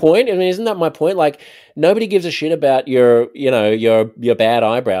where my point. I mean, isn't that my point? Like, nobody gives a shit about your bad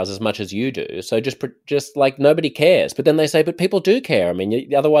eyebrows as much as you do. So just like nobody cares. But then they say, but people do care. I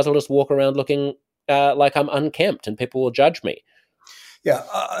mean, otherwise I'll just walk around looking like I'm unkempt, and people will judge me. Yeah.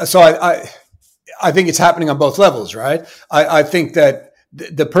 So I think it's happening on both levels, right? I think that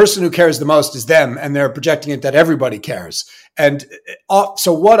the person who cares the most is them, and they're projecting it that everybody cares. And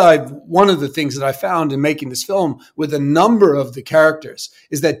so one of the things that I found in making this film with a number of the characters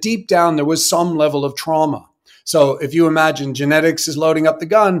is that deep down there was some level of trauma. So if you imagine genetics is loading up the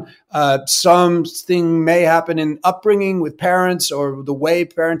gun, something may happen in upbringing with parents or the way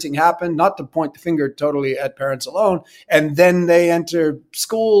parenting happened, not to point the finger totally at parents alone, and then they enter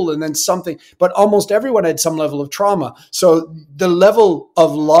school and then something, but almost everyone had some level of trauma. So the level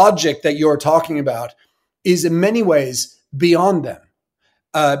of logic that you're talking about is in many ways beyond them.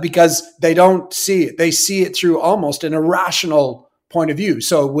 Because they don't see it. They see it through almost an irrational point of view.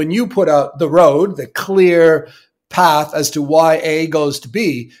 So when you put out the road, the clear path as to why A goes to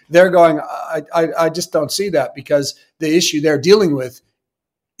B, they're going, I just don't see that, because the issue they're dealing with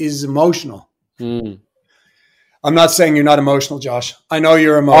is emotional. Mm. I'm not saying you're not emotional, Josh. I know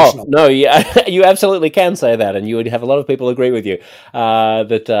you're emotional. Oh, no, yeah, you absolutely can say that, and you would have a lot of people agree with you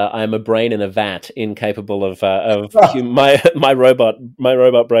that I'm a brain in a vat, incapable of my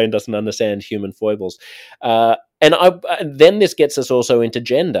robot brain doesn't understand human foibles. And then this gets us also into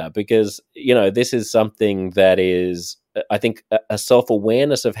gender, because this is something that is, I think, a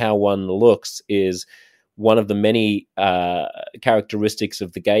self-awareness of how one looks is one of the many characteristics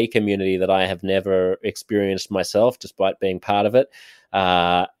of the gay community that I have never experienced myself, despite being part of it.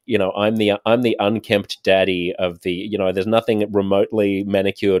 I'm the unkempt daddy of the. There's nothing remotely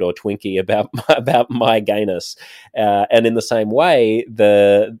manicured or twinky about my gayness. And in the same way,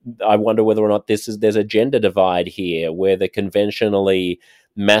 I wonder whether or not there's a gender divide here, where the conventionally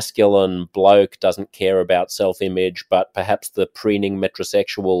masculine bloke doesn't care about self-image, but perhaps the preening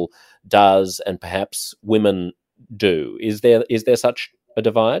metrosexual does, and perhaps women do. Is there such a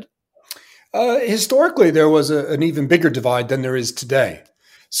divide? Historically, there was an even bigger divide than there is today.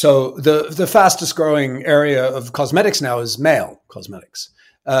 So the fastest growing area of cosmetics now is male cosmetics,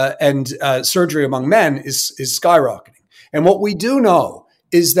 and surgery among men is skyrocketing. And what we do know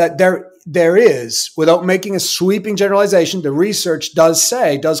is that there is, without making a sweeping generalization, the research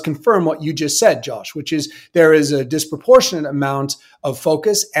does confirm what you just said, Josh, which is there is a disproportionate amount of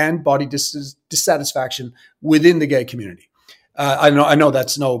focus and body dissatisfaction within the gay community. I know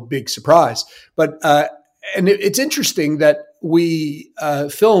that's no big surprise, but and it's interesting that we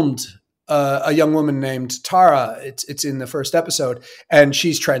filmed a young woman named Tara. It's in the first episode, and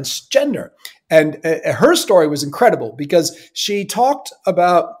she's transgender. And her story was incredible because she talked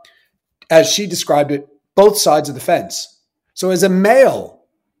about, as she described it, both sides of the fence. So as a male,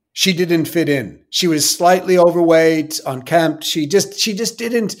 she didn't fit in. She was slightly overweight, unkempt. She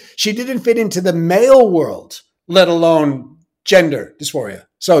didn't fit into the male world, let alone gender dysphoria.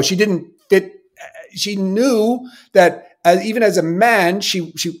 So she didn't fit. She knew that even as a man,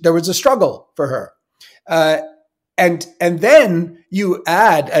 there was a struggle for her. And then you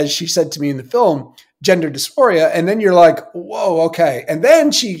add, as she said to me in the film, gender dysphoria, and then you're like, whoa, okay. And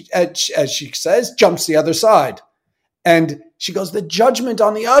then she, as she says, jumps the other side. And she goes, the judgment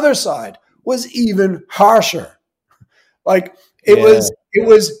on the other side was even harsher. Like it was,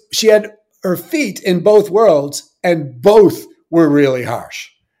 she had her feet in both worlds, and both were really harsh.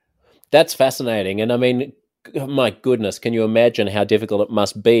 That's fascinating. And I mean, my goodness, can you imagine how difficult it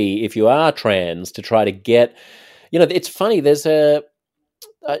must be if you are trans to try to get, it's funny.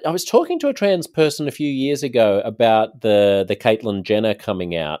 I was talking to a trans person a few years ago about the Caitlyn Jenner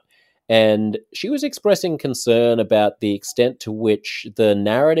coming out, and she was expressing concern about the extent to which the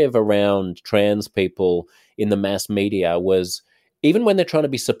narrative around trans people in the mass media was, even when they're trying to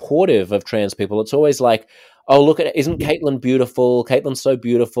be supportive of trans people, it's always like, oh, look at it, isn't Caitlyn beautiful? Caitlyn's so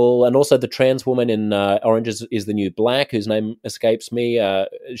beautiful. And also the trans woman in Orange is the New Black, whose name escapes me.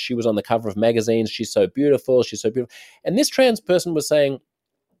 She was on the cover of magazines. She's so beautiful. She's so beautiful. And this trans person was saying,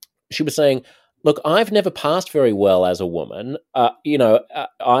 look, I've never passed very well as a woman.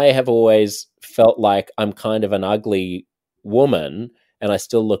 I have always felt like I'm kind of an ugly woman, and I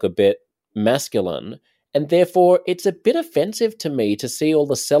still look a bit masculine. And therefore, it's a bit offensive to me to see all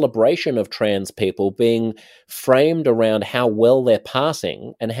the celebration of trans people being framed around how well they're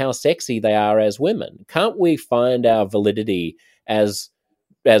passing and how sexy they are as women. Can't we find our validity as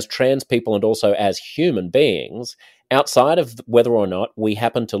trans people and also as human beings outside of whether or not we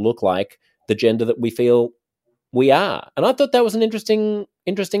happen to look like the gender that we feel we are? And I thought that was an interesting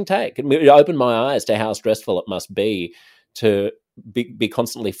take. It opened my eyes to how stressful it must be to be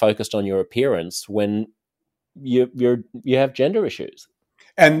constantly focused on your appearance when you have gender issues.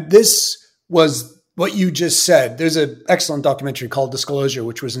 And this was what you just said. There's an excellent documentary called Disclosure,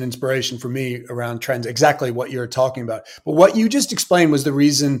 which was an inspiration for me around trends, exactly what you're talking about. But what you just explained was the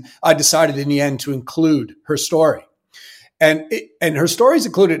reason I decided in the end to include her story. And her story is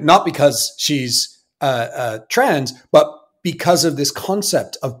included not because she's trans, but because of this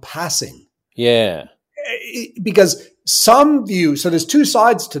concept of passing. Yeah. Because some view, so there's two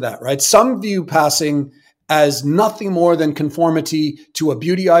sides to that, right? Some view passing as nothing more than conformity to a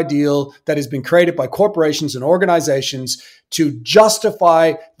beauty ideal that has been created by corporations and organizations to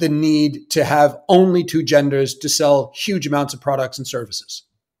justify the need to have only two genders to sell huge amounts of products and services.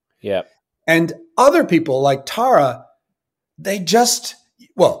 Yeah. And other people like Tara,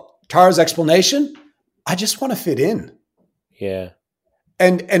 Tara's explanation, I just want to fit in. Yeah.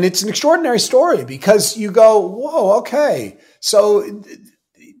 And it's an extraordinary story because you go, whoa, okay. So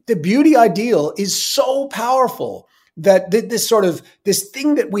the beauty ideal is so powerful that this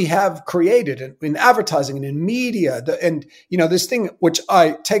thing that we have created in advertising and in media, this thing which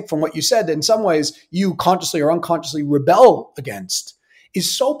I take from what you said, in some ways you consciously or unconsciously rebel against,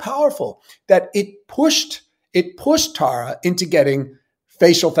 is so powerful that it pushed Tara into getting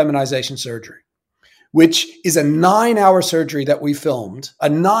facial feminization surgery, which is a 9-hour surgery that we filmed, a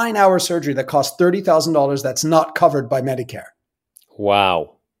 9-hour surgery that cost $30,000 that's not covered by Medicare.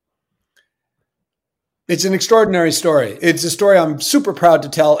 Wow. It's an extraordinary story. It's a story I'm super proud to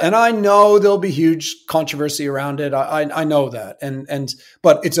tell. And I know there'll be huge controversy around it. I know that.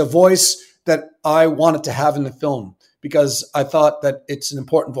 But it's a voice that I wanted to have in the film because I thought that it's an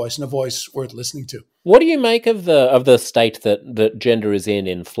important voice and a voice worth listening to. What do you make of the state that gender is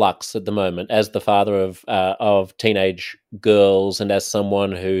in flux at the moment? As the father of teenage girls and as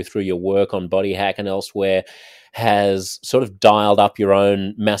someone who, through your work on Body Hack and elsewhere, has sort of dialed up your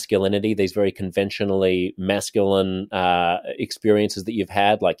own masculinity, these very conventionally masculine experiences that you've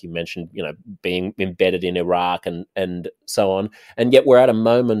had, like you mentioned, being embedded in Iraq and so on. And yet we're at a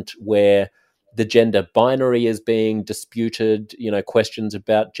moment where the gender binary is being disputed, questions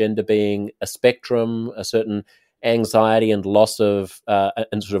about gender being a spectrum, a certain anxiety and loss of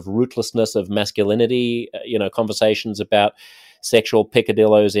and sort of rootlessness of masculinity, conversations about sexual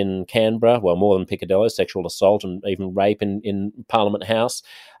picadillos in Canberra, well, more than picadillos, sexual assault and even rape in Parliament House,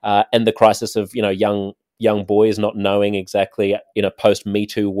 and the crisis of, young boys not knowing exactly in a post-Me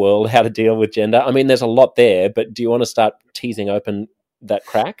Too world how to deal with gender. I mean, there's a lot there, but do you want to start teasing open that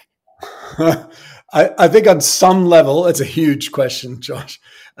crack? I think on some level, it's a huge question, Josh.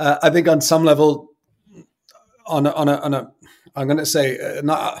 I think on some level, on a I'm going to say,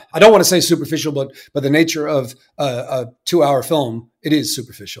 I don't want to say superficial, but the nature of a 2-hour film, it is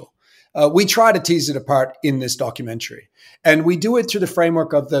superficial. We try to tease it apart in this documentary, and we do it through the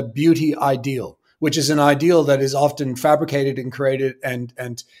framework of the beauty ideal, which is an ideal that is often fabricated and created and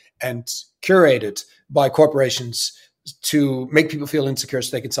curated by corporations to make people feel insecure so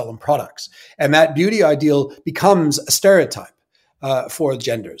they can sell them products. And that beauty ideal becomes a stereotype for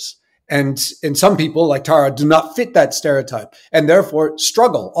genders. And some people, like Tara, do not fit that stereotype and therefore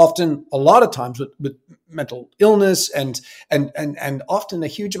struggle, often a lot of times with mental illness and often a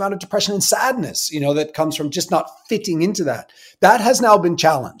huge amount of depression and sadness, that comes from just not fitting into that. That has now been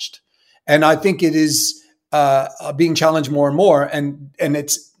challenged. And I think it is being challenged more and more. And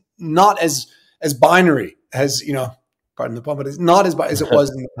it's not as binary as, pardon the pun, but it's not as it was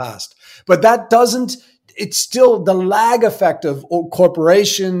in the past. But that doesn't, it's still the lag effect of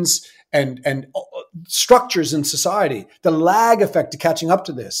corporations and structures in society, the lag effect to catching up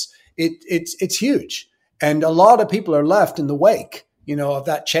to this. It's huge. And a lot of people are left in the wake, of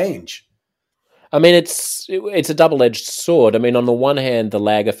that change. I mean, it's a double-edged sword. I mean, on the one hand, the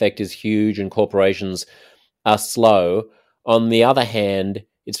lag effect is huge and corporations are slow. On the other hand,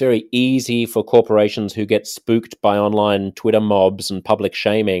 it's very easy for corporations who get spooked by online Twitter mobs and public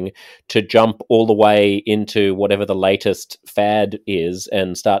shaming to jump all the way into whatever the latest fad is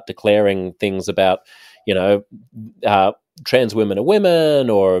and start declaring things about, trans women are women,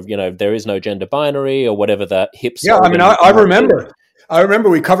 or, there is no gender binary, or whatever the hip. Yeah, I mean, I remember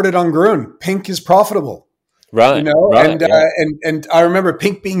we covered it on Gruen. Pink is profitable. Right. Right, and I remember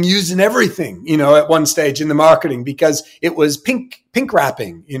pink being used in everything, at one stage in the marketing because it was pink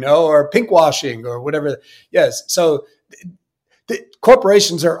wrapping, or pink washing or whatever. Yes. So the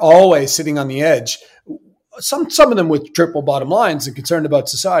corporations are always sitting on the edge. Some of them with triple bottom lines and concerned about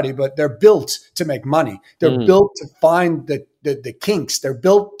society, but they're built to make money. They're built to find the kinks. They're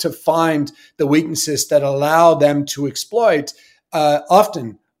built to find the weaknesses that allow them to exploit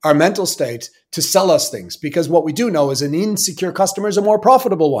often our mental state to sell us things, because what we do know is an insecure customer is a more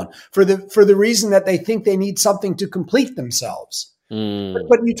profitable one for the reason that they think they need something to complete themselves.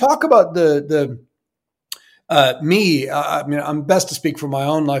 But you talk about me. I mean, I'm best to speak for my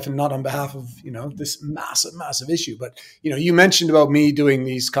own life and not on behalf of this massive issue. But you mentioned about me doing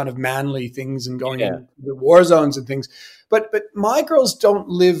these kind of manly things and going into the war zones and things. But my girls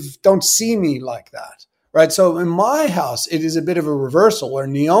don't see me like that, right? So in my house, it is a bit of a reversal where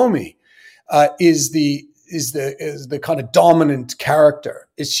Naomi is the is the kind of dominant character.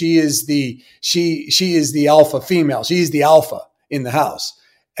 She is the alpha female. She's the alpha in the house,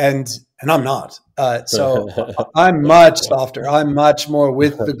 and I'm not. So I'm much softer. I'm much more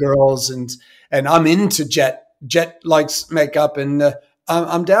with the girls, and I'm into Jet. Jet likes makeup, and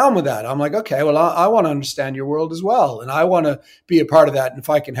I'm down with that. I'm like, okay, well, I want to understand your world as well, and I want to be a part of that. And if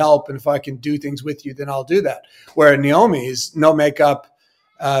I can help, and if I can do things with you, then I'll do that. Where Naomi is no makeup.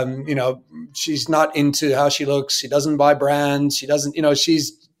 She's not into how she looks. She doesn't buy brands. She doesn't.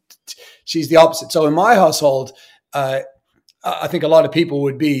 She's the opposite. So in my household, I think a lot of people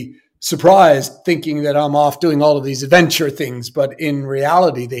would be surprised thinking that I'm off doing all of these adventure things. But in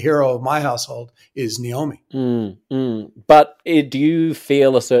reality, the hero of my household is Naomi. But do you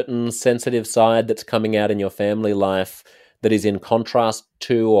feel a certain sensitive side that's coming out in your family life that is in contrast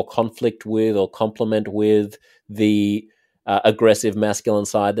to or conflict with or complement with the aggressive masculine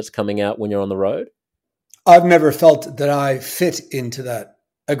side that's coming out when you're on the road? I've never felt that I fit into that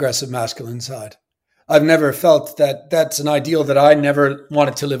aggressive masculine side. I've never felt that that's an ideal that I never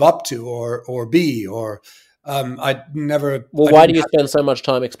wanted to live up to or be, or I never. Well, why do you spend so much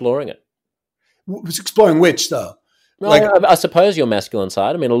time exploring it? Was exploring which though? Well, I suppose your masculine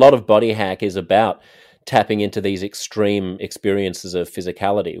side. I mean, a lot of body hack is about tapping into these extreme experiences of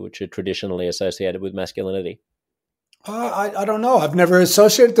physicality, which are traditionally associated with masculinity. I don't know. I've never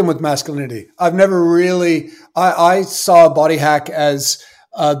associated them with masculinity. I've never really. I saw body hack as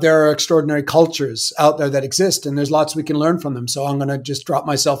there are extraordinary cultures out there that exist, and there's lots we can learn from them. So I'm going to just drop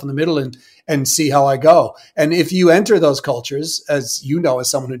myself in the middle and see how I go. And if you enter those cultures, as you know,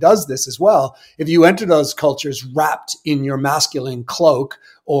 as someone who does this as well, if you enter those cultures wrapped in your masculine cloak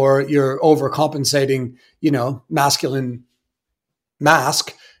or your overcompensating, masculine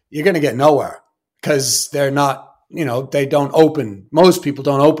mask, you're going to get nowhere because they're not. They don't open. Most people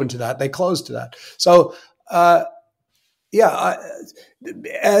don't open to that. They close to that. So, as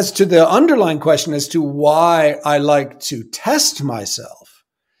to the underlying question as to why I like to test myself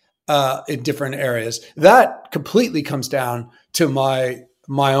in different areas, that completely comes down to my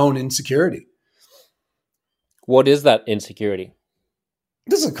own insecurity. What is that insecurity?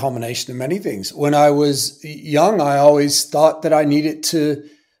 This is a combination of many things. When I was young, I always thought that I needed to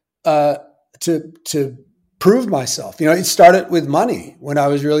prove myself. It started with money. When I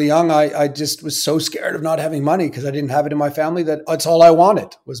was really young, I just was so scared of not having money because I didn't have it in my family that that's all I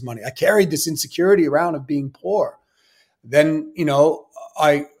wanted was money. I carried this insecurity around of being poor. Then,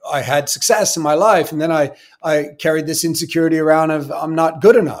 I had success in my life. And then I carried this insecurity around of I'm not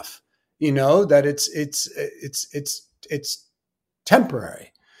good enough, that it's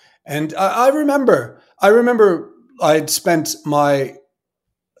temporary. And I remember I'd spent my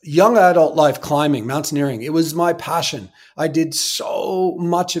young adult life climbing, mountaineering. It was my passion. I did so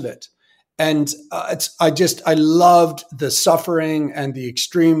much of it. And I loved the suffering and the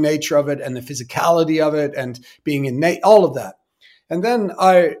extreme nature of it and the physicality of it and being in all of that. And then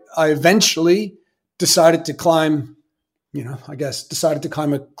I eventually decided to climb, decided to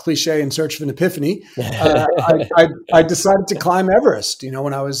climb a cliche in search of an epiphany. I decided to climb Everest,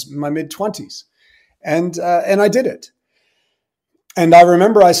 when I was in my mid-20s. And I did it. And I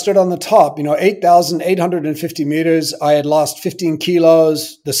remember I stood on the top, 8,850 meters. I had lost 15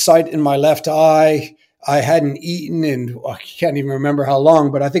 kilos, the sight in my left eye. I hadn't eaten in, I can't even remember how long,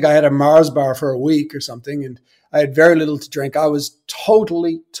 but I think I had a Mars bar for a week or something. And I had very little to drink. I was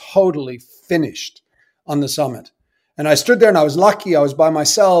totally, totally finished on the summit. And I stood there and I was lucky. I was by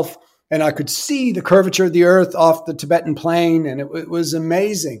myself and I could see the curvature of the earth off the Tibetan plain. And it was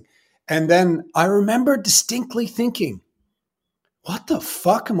amazing. And then I remember distinctly thinking, what the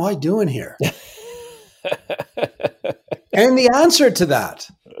fuck am I doing here? And the answer to that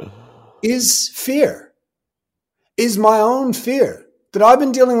is fear, is my own fear that I've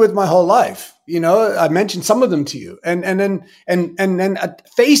been dealing with my whole life. I mentioned some of them to you. And then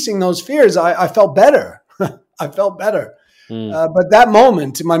facing those fears, I felt better. I felt better. But that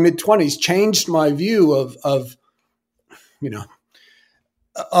moment in my mid-20s changed my view of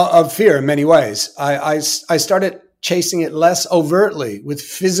fear in many ways. I started chasing it less overtly with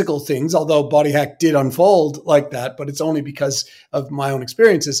physical things, although body hack did unfold like that, but it's only because of my own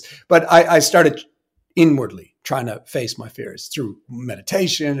experiences. But I started inwardly trying to face my fears through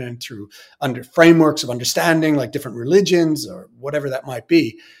meditation and through frameworks of understanding, like different religions or whatever that might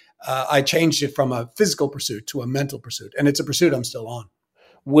be. I changed it from a physical pursuit to a mental pursuit, and it's a pursuit I'm still on.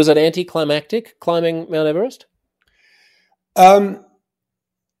 Was it anticlimactic climbing Mount Everest?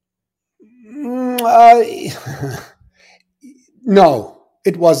 No,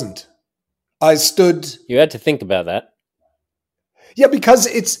 it wasn't. I stood. You had to think about that. Yeah, because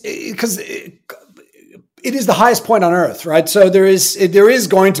it is the highest point on earth, right? So there is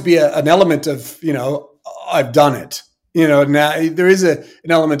going to be an element of, I've done it, now there is an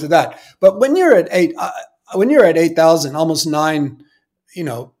element of that. But when you're at 8,000, almost 9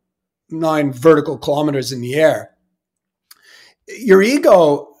 vertical kilometers in the air, your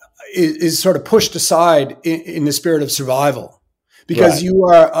ego is sort of pushed aside in the spirit of survival. Because you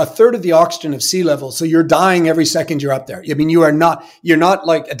are a third of the oxygen of sea level. So you're dying every second you're up there. I mean, you're not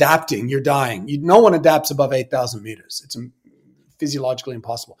like adapting, you're dying. No one adapts above 8,000 meters. It's physiologically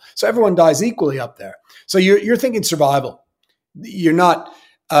impossible. So everyone dies equally up there. So you're thinking survival. You're not,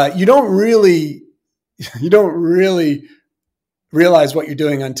 you don't really realize what you're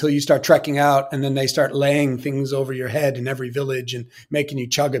doing until you start trekking out, and then they start laying things over your head in every village and making you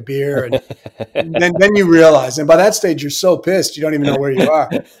chug a beer, and then you realize. And by that stage, you're so pissed you don't even know where you are.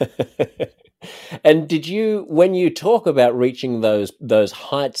 And did you, when you talk about reaching those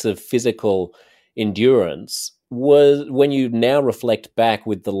heights of physical endurance, was when you now reflect back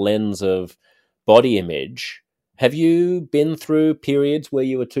with the lens of body image, have you been through periods where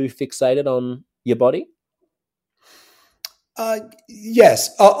you were too fixated on your body?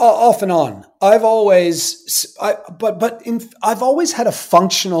 Yes, off and on. I've always had a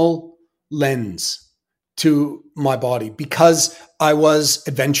functional lens to my body because I was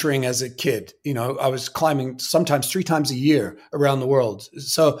adventuring as a kid. I was climbing sometimes 3 times a year around the world.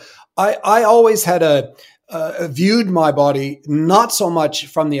 So I always had viewed my body not so much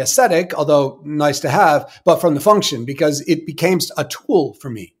from the aesthetic, although nice to have, but from the function, because it became a tool for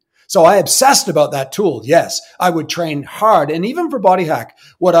me. So I obsessed about that tool. Yes, I would train hard. And even for Body Hack,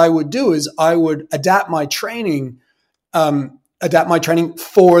 what I would do is I would adapt my training for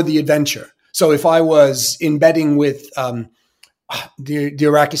the adventure. So if I was in bedding with the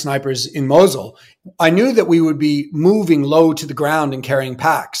Iraqi snipers in Mosul, I knew that we would be moving low to the ground and carrying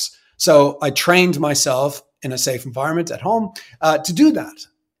packs. So I trained myself in a safe environment at home to do that.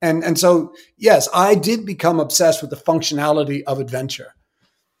 And so, yes, I did become obsessed with the functionality of adventure.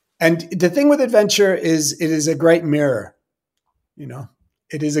 And the thing with adventure is it is a great mirror,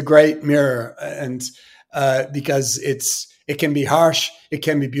 it is a great mirror. And because it can be harsh, it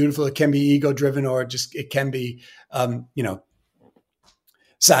can be beautiful, it can be ego driven, or it can be,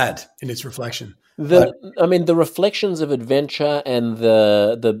 sad in its reflection. The reflections of adventure and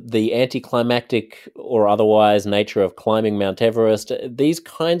the anticlimactic or otherwise nature of climbing Mount Everest, these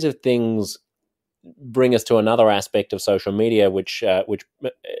kinds of things bring us to another aspect of social media, which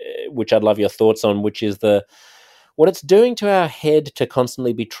I'd love your thoughts on, which is what it's doing to our head to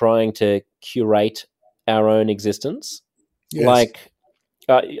constantly be trying to curate our own existence. Yes. Like,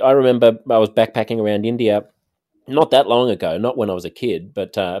 I remember I was backpacking around India not that long ago, not when I was a kid,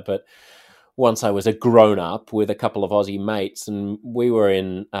 but once I was a grown up with a couple of Aussie mates, and we were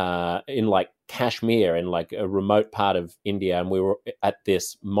in like Kashmir, in like a remote part of India, and we were at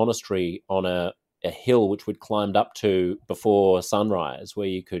this monastery on a hill which we'd climbed up to before sunrise, where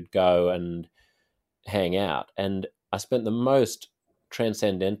you could go and hang out. And I spent the most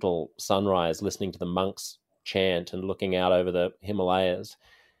transcendental sunrise listening to the monks chant and looking out over the Himalayas.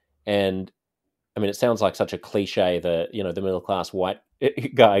 And I mean, it sounds like such a cliche, the middle class white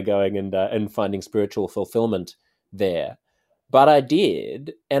guy going and finding spiritual fulfillment there. But I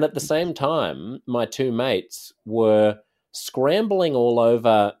did. And at the same time, my 2 mates were scrambling all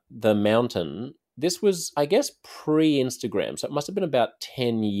over the mountain. This was, I guess, pre-Instagram, so it must have been about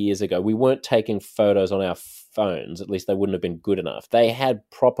 10 years ago. We weren't taking photos on our phones, at least they wouldn't have been good enough. They had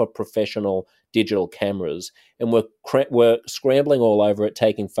proper professional digital cameras and were scrambling all over it,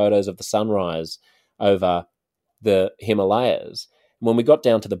 taking photos of the sunrise over the Himalayas. When we got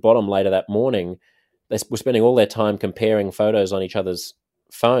down to the bottom later that morning, they were spending all their time comparing photos on each other's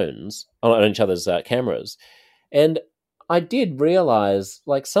phones, on each other's cameras. And I did realize,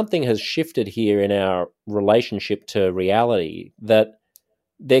 like, something has shifted here in our relationship to reality, that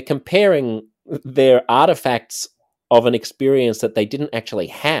they're comparing their artifacts of an experience that they didn't actually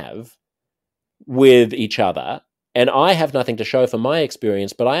have with each other. And I have nothing to show for my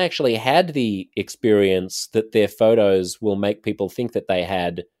experience, but I actually had the experience that their photos will make people think that they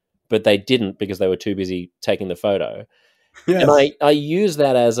had, but they didn't because they were too busy taking the photo. Yes. And I use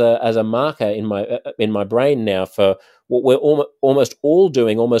that as a marker in my brain now for what we're almost all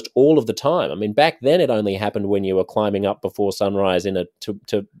doing almost all of the time. I mean, back then it only happened when you were climbing up before sunrise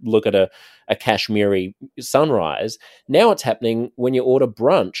to look at a Kashmiri sunrise. Now it's happening when you order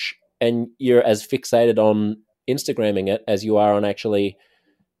brunch and you're as fixated on Instagramming it as you are on actually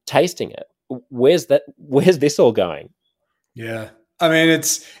tasting it. Where's this all going? Yeah. I mean,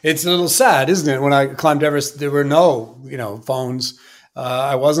 it's a little sad, isn't it? When I climbed Everest, there were no, phones.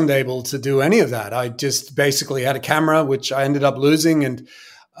 I wasn't able to do any of that. I just basically had a camera, which I ended up losing. And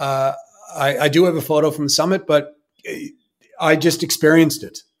I do have a photo from the summit, but I just experienced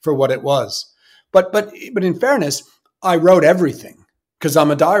it for what it was. But in fairness, I wrote everything because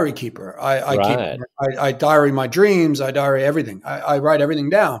I'm a diary keeper. I diary my dreams. I diary everything. I write everything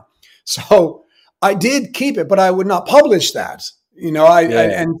down. So I did keep it, but I would not publish that. And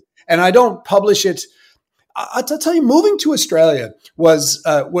I don't publish it. I'll tell you, moving to Australia was,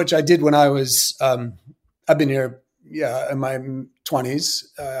 which I did when I was, I've been here, in my 20s.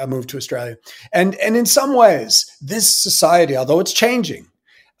 I moved to Australia. And in some ways, this society, although it's changing,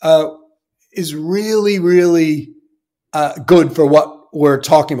 is really, really good for what we're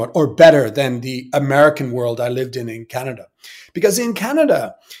talking about, or better than the American world I lived in Canada. Because in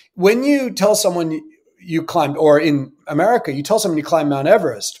Canada, when you tell someone you climbed, or in America, you tell someone you climbed Mount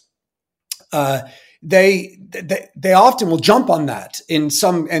Everest, they often will jump on that in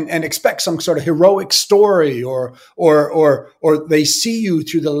some and expect some sort of heroic story, or they see you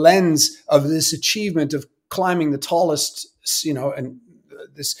through the lens of this achievement of climbing the tallest, and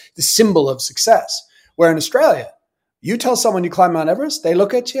this symbol of success. Where in Australia, you tell someone you climb Mount Everest, they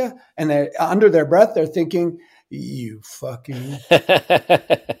look at you and they, under their breath, they're thinking, "You fucking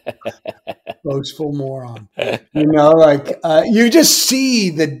boastful moron." You just see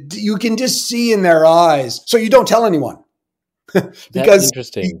you can just see in their eyes. So you don't tell anyone because that's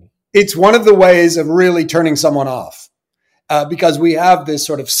interesting. It's one of the ways of really turning someone off, because we have this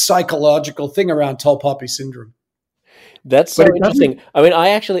sort of psychological thing around tall poppy syndrome. That's so interesting. I mean,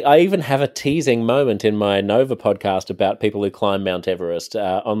 I even have a teasing moment in my Nova podcast about people who climb Mount Everest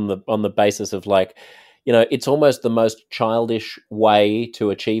on the basis of it's almost the most childish way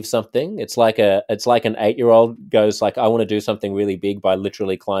to achieve something. It's like an 8-year-old goes like, I want to do something really big by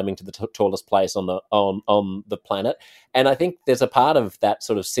literally climbing to the tallest place on the planet. And I think there's a part of that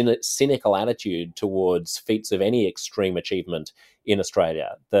sort of cynical attitude towards feats of any extreme achievement in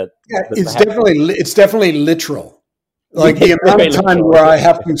Australia it's definitely literal. Like the amount of time where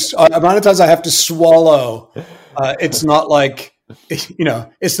amount of times I have to swallow. It's not like,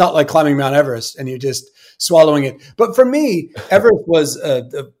 it's not like climbing Mount Everest and you're just swallowing it. But for me, Everest was,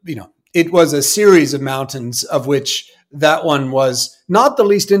 it was a series of mountains, of which that one was not the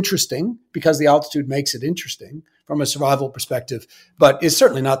least interesting, because the altitude makes it interesting from a survival perspective, but it's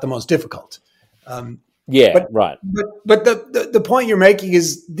certainly not the most difficult. Right. But the point you're making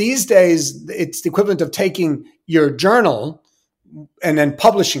is, these days it's the equivalent of taking your journal and then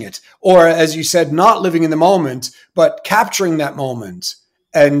publishing it, or, as you said, not living in the moment, but capturing that moment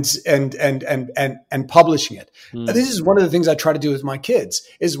and publishing it. This is one of the things I try to do with my kids,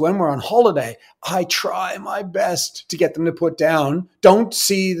 is when we're on holiday, I try my best to get them to put down, don't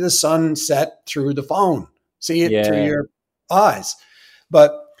see the sunset through the phone, see it through your eyes.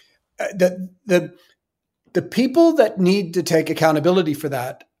 But the people that need to take accountability for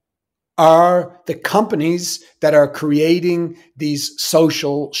that are the companies that are creating these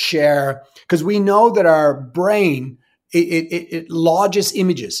social share, because we know that our brain, it lodges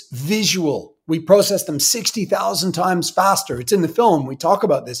images, visual. We process them 60,000 times faster. It's in the film. We talk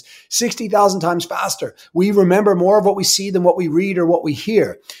about this 60,000 times faster. We remember more of what we see than what we read or what we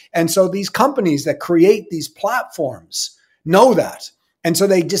hear. And so these companies that create these platforms know that. And so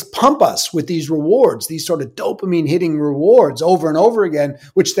they just pump us with these rewards, these sort of dopamine hitting rewards over and over again,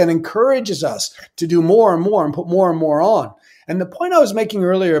 which then encourages us to do more and more and put more and more on. And the point I was making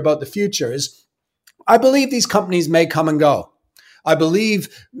earlier about the future is, I believe these companies may come and go. I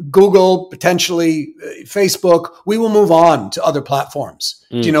believe Google, potentially Facebook, we will move on to other platforms.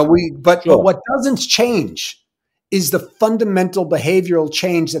 But what doesn't change is the fundamental behavioral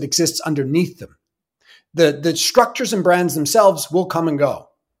change that exists underneath them. The structures and brands themselves will come and go.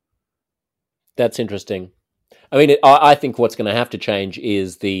 That's interesting. I mean, I think what's going to have to change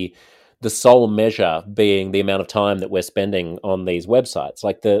is the sole measure being the amount of time that we're spending on these websites.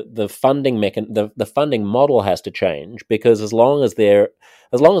 Like the funding the funding model has to change, because as long as their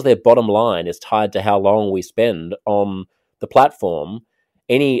bottom line is tied to how long we spend on the platform,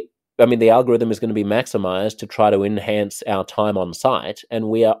 the algorithm is going to be maximized to try to enhance our time on site. And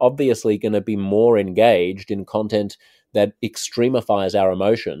we are obviously going to be more engaged in content that extremifies our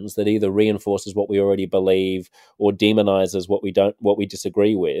emotions, that either reinforces what we already believe or demonizes what we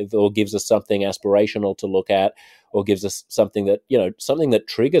disagree with, or gives us something aspirational to look at, or gives us something that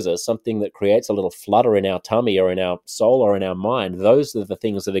triggers us, something that creates a little flutter in our tummy or in our soul or in our mind. Those are the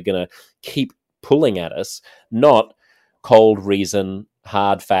things that are going to keep pulling at us, not cold reason,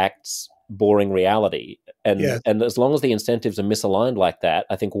 hard facts, boring reality. And as long as the incentives are misaligned like that,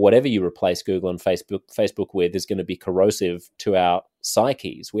 I think whatever you replace Google and Facebook with is going to be corrosive to our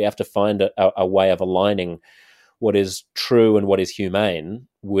psyches. We have to find a way of aligning what is true and what is humane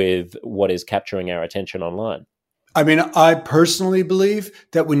with what is capturing our attention online. I mean, I personally believe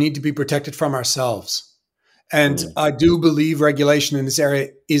that we need to be protected from ourselves. And I do believe regulation in this area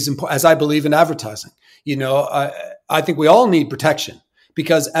is important, as I believe in advertising. I think we all need protection.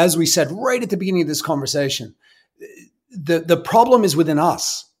 Because as we said right at the beginning of this conversation, the problem is within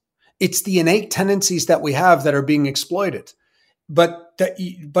us. It's the innate tendencies that we have that are being exploited. But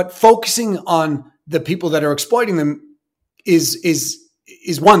focusing on the people that are exploiting them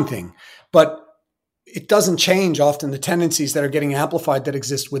is one thing. But it doesn't change often the tendencies that are getting amplified that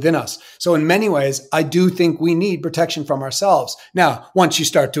exist within us. So in many ways, I do think we need protection from ourselves. Now, once you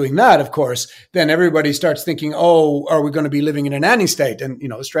start doing that, of course, then everybody starts thinking, oh, are we going to be living in a nanny state? And,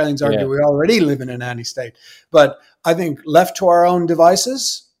 Australians argue we already live in a nanny state. But I think left to our own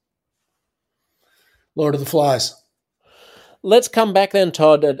devices, Lord of the Flies. Let's come back then,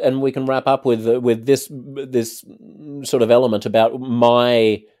 Todd, and we can wrap up with this sort of element about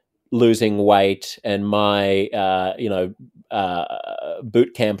my losing weight and my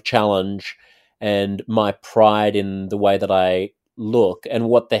boot camp challenge and my pride in the way that I look and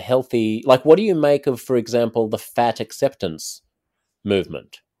what the healthy, like, what do you make of, for example, the fat acceptance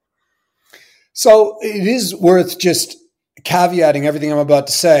movement? So it is worth just caveating everything I'm about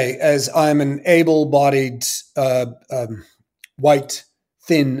to say, as I'm an able-bodied white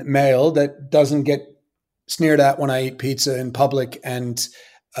thin male that doesn't get sneered at when I eat pizza in public, and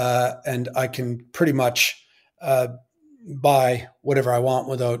I can pretty much buy whatever I want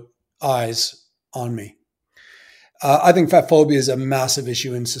without eyes on me. I think fat phobia is a massive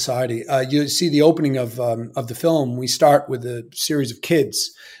issue in society. You see the opening of the film. We start with a series of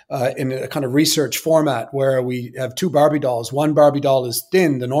kids in a kind of research format where we have two Barbie dolls. One Barbie doll is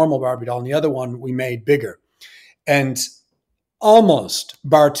thin, the normal Barbie doll, and the other one we made bigger. And almost,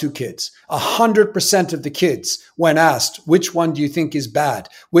 bar two kids, 100% of the kids, when asked, which one do you think is bad?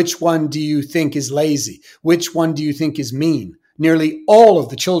 Which one do you think is lazy? Which one do you think is mean? Nearly all of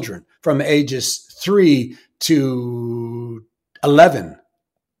the children from ages 3 to 11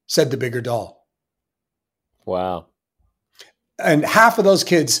 said the bigger doll. Wow. And half of those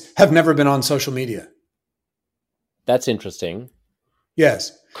kids have never been on social media. That's interesting.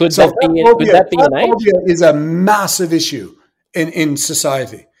 Yes. Could that be innate? Phobia is a massive issue in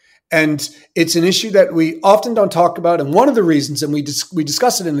society. And it's an issue that we often don't talk about. And one of the reasons, and we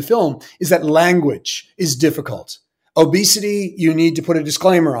discuss it in the film, is that language is difficult. Obesity, you need to put a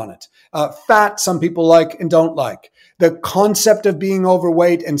disclaimer on it. Fat, some people like and don't like. The concept of being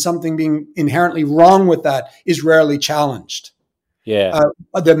overweight and something being inherently wrong with that is rarely challenged. Yeah.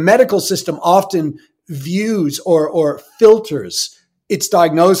 The medical system often views or filters its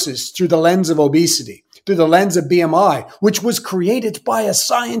diagnosis through the lens of obesity, through the lens of BMI, which was created by a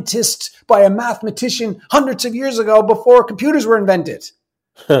scientist, by a mathematician hundreds of years ago before computers were invented.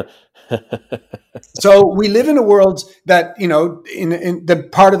 So we live in a world that, in the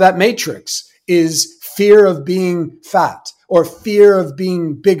part of that matrix is fear of being fat or fear of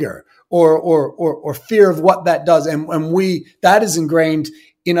being bigger or fear of what that does. And that is ingrained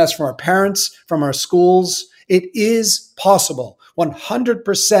in us from our parents, from our schools. It is possible.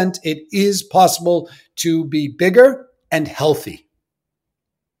 100% it is possible to be bigger and healthy.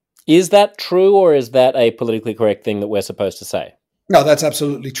 Is that true, or is that a politically correct thing that we're supposed to say? No, that's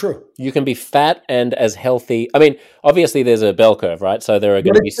absolutely true. You can be fat and as healthy. I mean, obviously there's a bell curve, right? So there are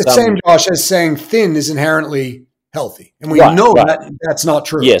going to be some... It's the same, Josh, as saying thin is inherently healthy. And we know that that's not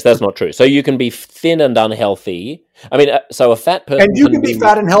true. Yes, that's not true. So you can be thin and unhealthy. I mean, so a fat person... And you can be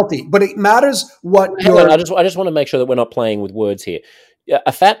fat and healthy, but it matters what I just want to make sure that we're not playing with words here.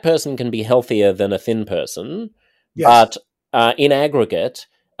 A fat person can be healthier than a thin person, yes. But in aggregate,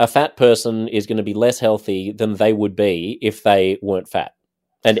 a fat person is going to be less healthy than they would be if they weren't fat.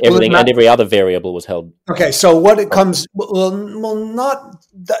 And everything and every other variable was held. Okay, so what it comes... Well, not...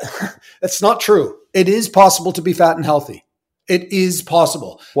 That's not true. It is possible to be fat and healthy. It is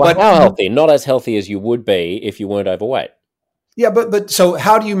possible. Well, but how healthy? Not as healthy as you would be if you weren't overweight. Yeah, but so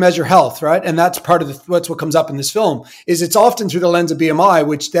how do you measure health, right? And that's part of that's what comes up in this film, is it's often through the lens of BMI,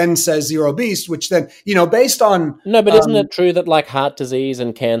 which then says you're obese, which then, based on... No, but isn't it true that like heart disease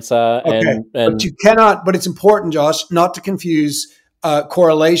and cancer and... But you cannot, but it's important, Josh, not to confuse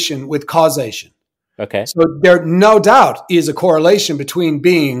correlation with causation. Okay. So there no doubt is a correlation between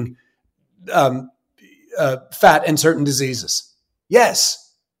being fat and certain diseases.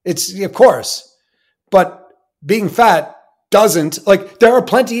 Yes, it's of course, but being fat doesn't, like, there are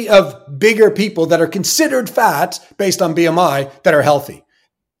plenty of bigger people that are considered fat based on BMI that are healthy.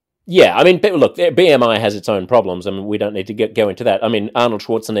 Yeah, I mean, look, BMI has its own problems. I mean, we don't need to go into that. I mean, Arnold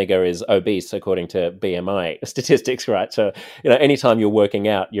Schwarzenegger is obese according to BMI statistics, right? So, anytime you're working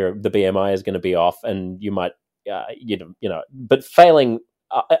out, the BMI is going to be off, and you might, but failing.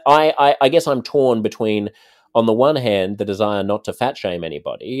 I guess I'm torn between, on the one hand, the desire not to fat shame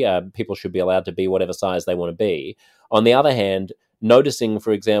anybody. People should be allowed to be whatever size they want to be. On the other hand, noticing,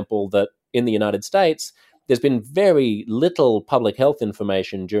 for example, that in the United States, there's been very little public health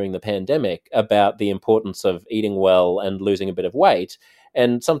information during the pandemic about the importance of eating well and losing a bit of weight.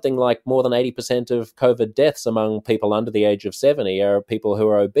 And something like more than 80% of COVID deaths among people under the age of 70 are people who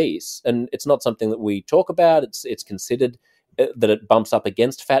are obese. And it's not something that we talk about. It's considered that it bumps up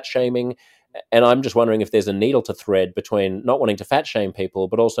against fat shaming. And I'm just wondering if there's a needle to thread between not wanting to fat shame people,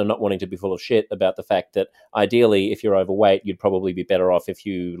 but also not wanting to be full of shit about the fact that ideally, if you're overweight, you'd probably be better off if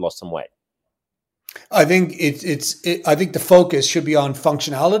you lost some weight. I think I think the focus should be on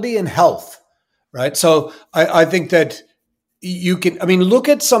functionality and health, right? So I think that you can, I mean, look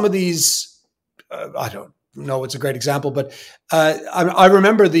at some of these, I don't know it's a great example, but I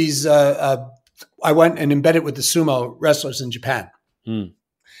remember these, I went and embedded with the sumo wrestlers in Japan.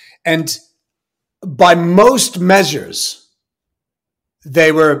 And by most measures,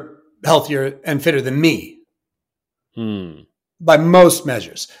 they were healthier and fitter than me. By most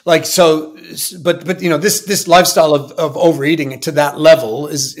measures. Like, so, but this lifestyle of overeating to that level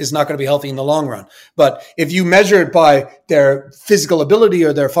is not going to be healthy in the long run. But if you measure it by their physical ability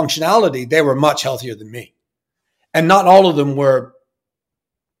or their functionality, they were much healthier than me. And not all of them were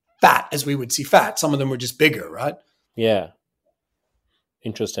fat as we would see fat. Some of them were just bigger, right? Yeah.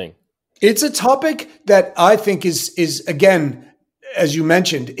 Interesting. It's a topic that I think is again, as you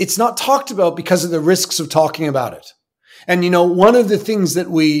mentioned, it's not talked about because of the risks of talking about it. And, one of the things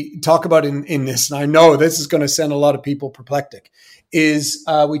that we talk about in this, and I know this is going to send a lot of people perplexed, is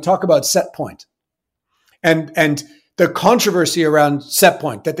we talk about set point and the controversy around set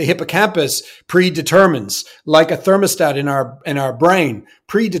point, that the hippocampus predetermines, like a thermostat in our brain,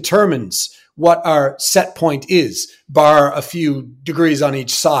 predetermines what our set point is, bar a few degrees on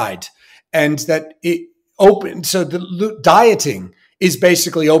each side. And that it open. So the dieting is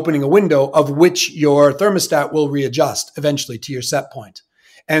basically opening a window of which your thermostat will readjust eventually to your set point.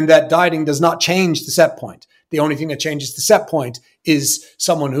 And that dieting does not change the set point. The only thing that changes the set point is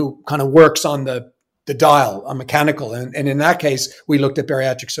someone who kind of works on the dial, a mechanical. And in that case, we looked at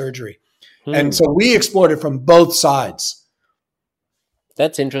bariatric surgery. And so we explored it from both sides.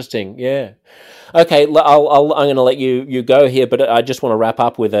 That's interesting. Yeah. Okay, I'm going to let you go here, but I just want to wrap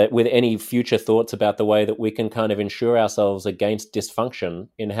up with any future thoughts about the way that we can kind of ensure ourselves against dysfunction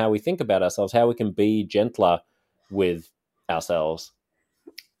in how we think about ourselves, how we can be gentler with ourselves.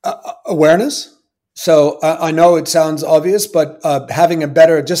 Awareness. So I know it sounds obvious, but having a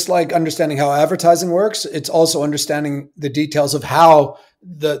better, just like understanding how advertising works, it's also understanding the details of how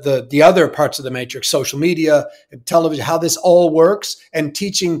the other parts of the matrix, social media and television, how this all works, and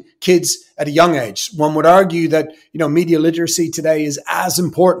teaching kids at a young age. One would argue that, media literacy today is as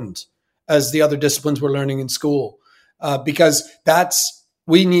important as the other disciplines we're learning in school, because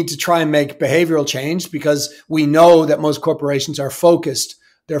we need to try and make behavioral change, because we know that most corporations are focused.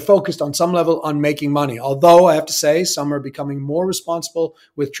 They're focused on some level on making money. Although I have to say some are becoming more responsible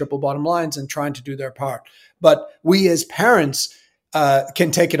with triple bottom lines and trying to do their part. But we as parents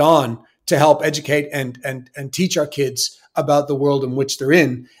can take it on to help educate and teach our kids about the world in which they're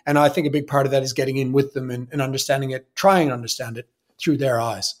in. And I think a big part of that is getting in with them and understanding it, trying to understand it through their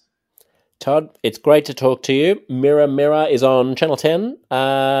eyes. Todd, it's great to talk to you. Mirror Mirror is on Channel 10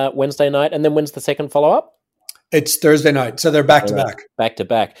 Wednesday night. And then when's the second follow-up? It's Thursday night. So they're back to back. Back to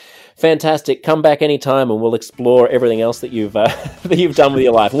back. Fantastic. Come back anytime and we'll explore everything else that you've done with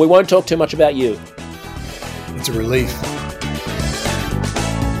your life. And we won't talk too much about you. It's a relief.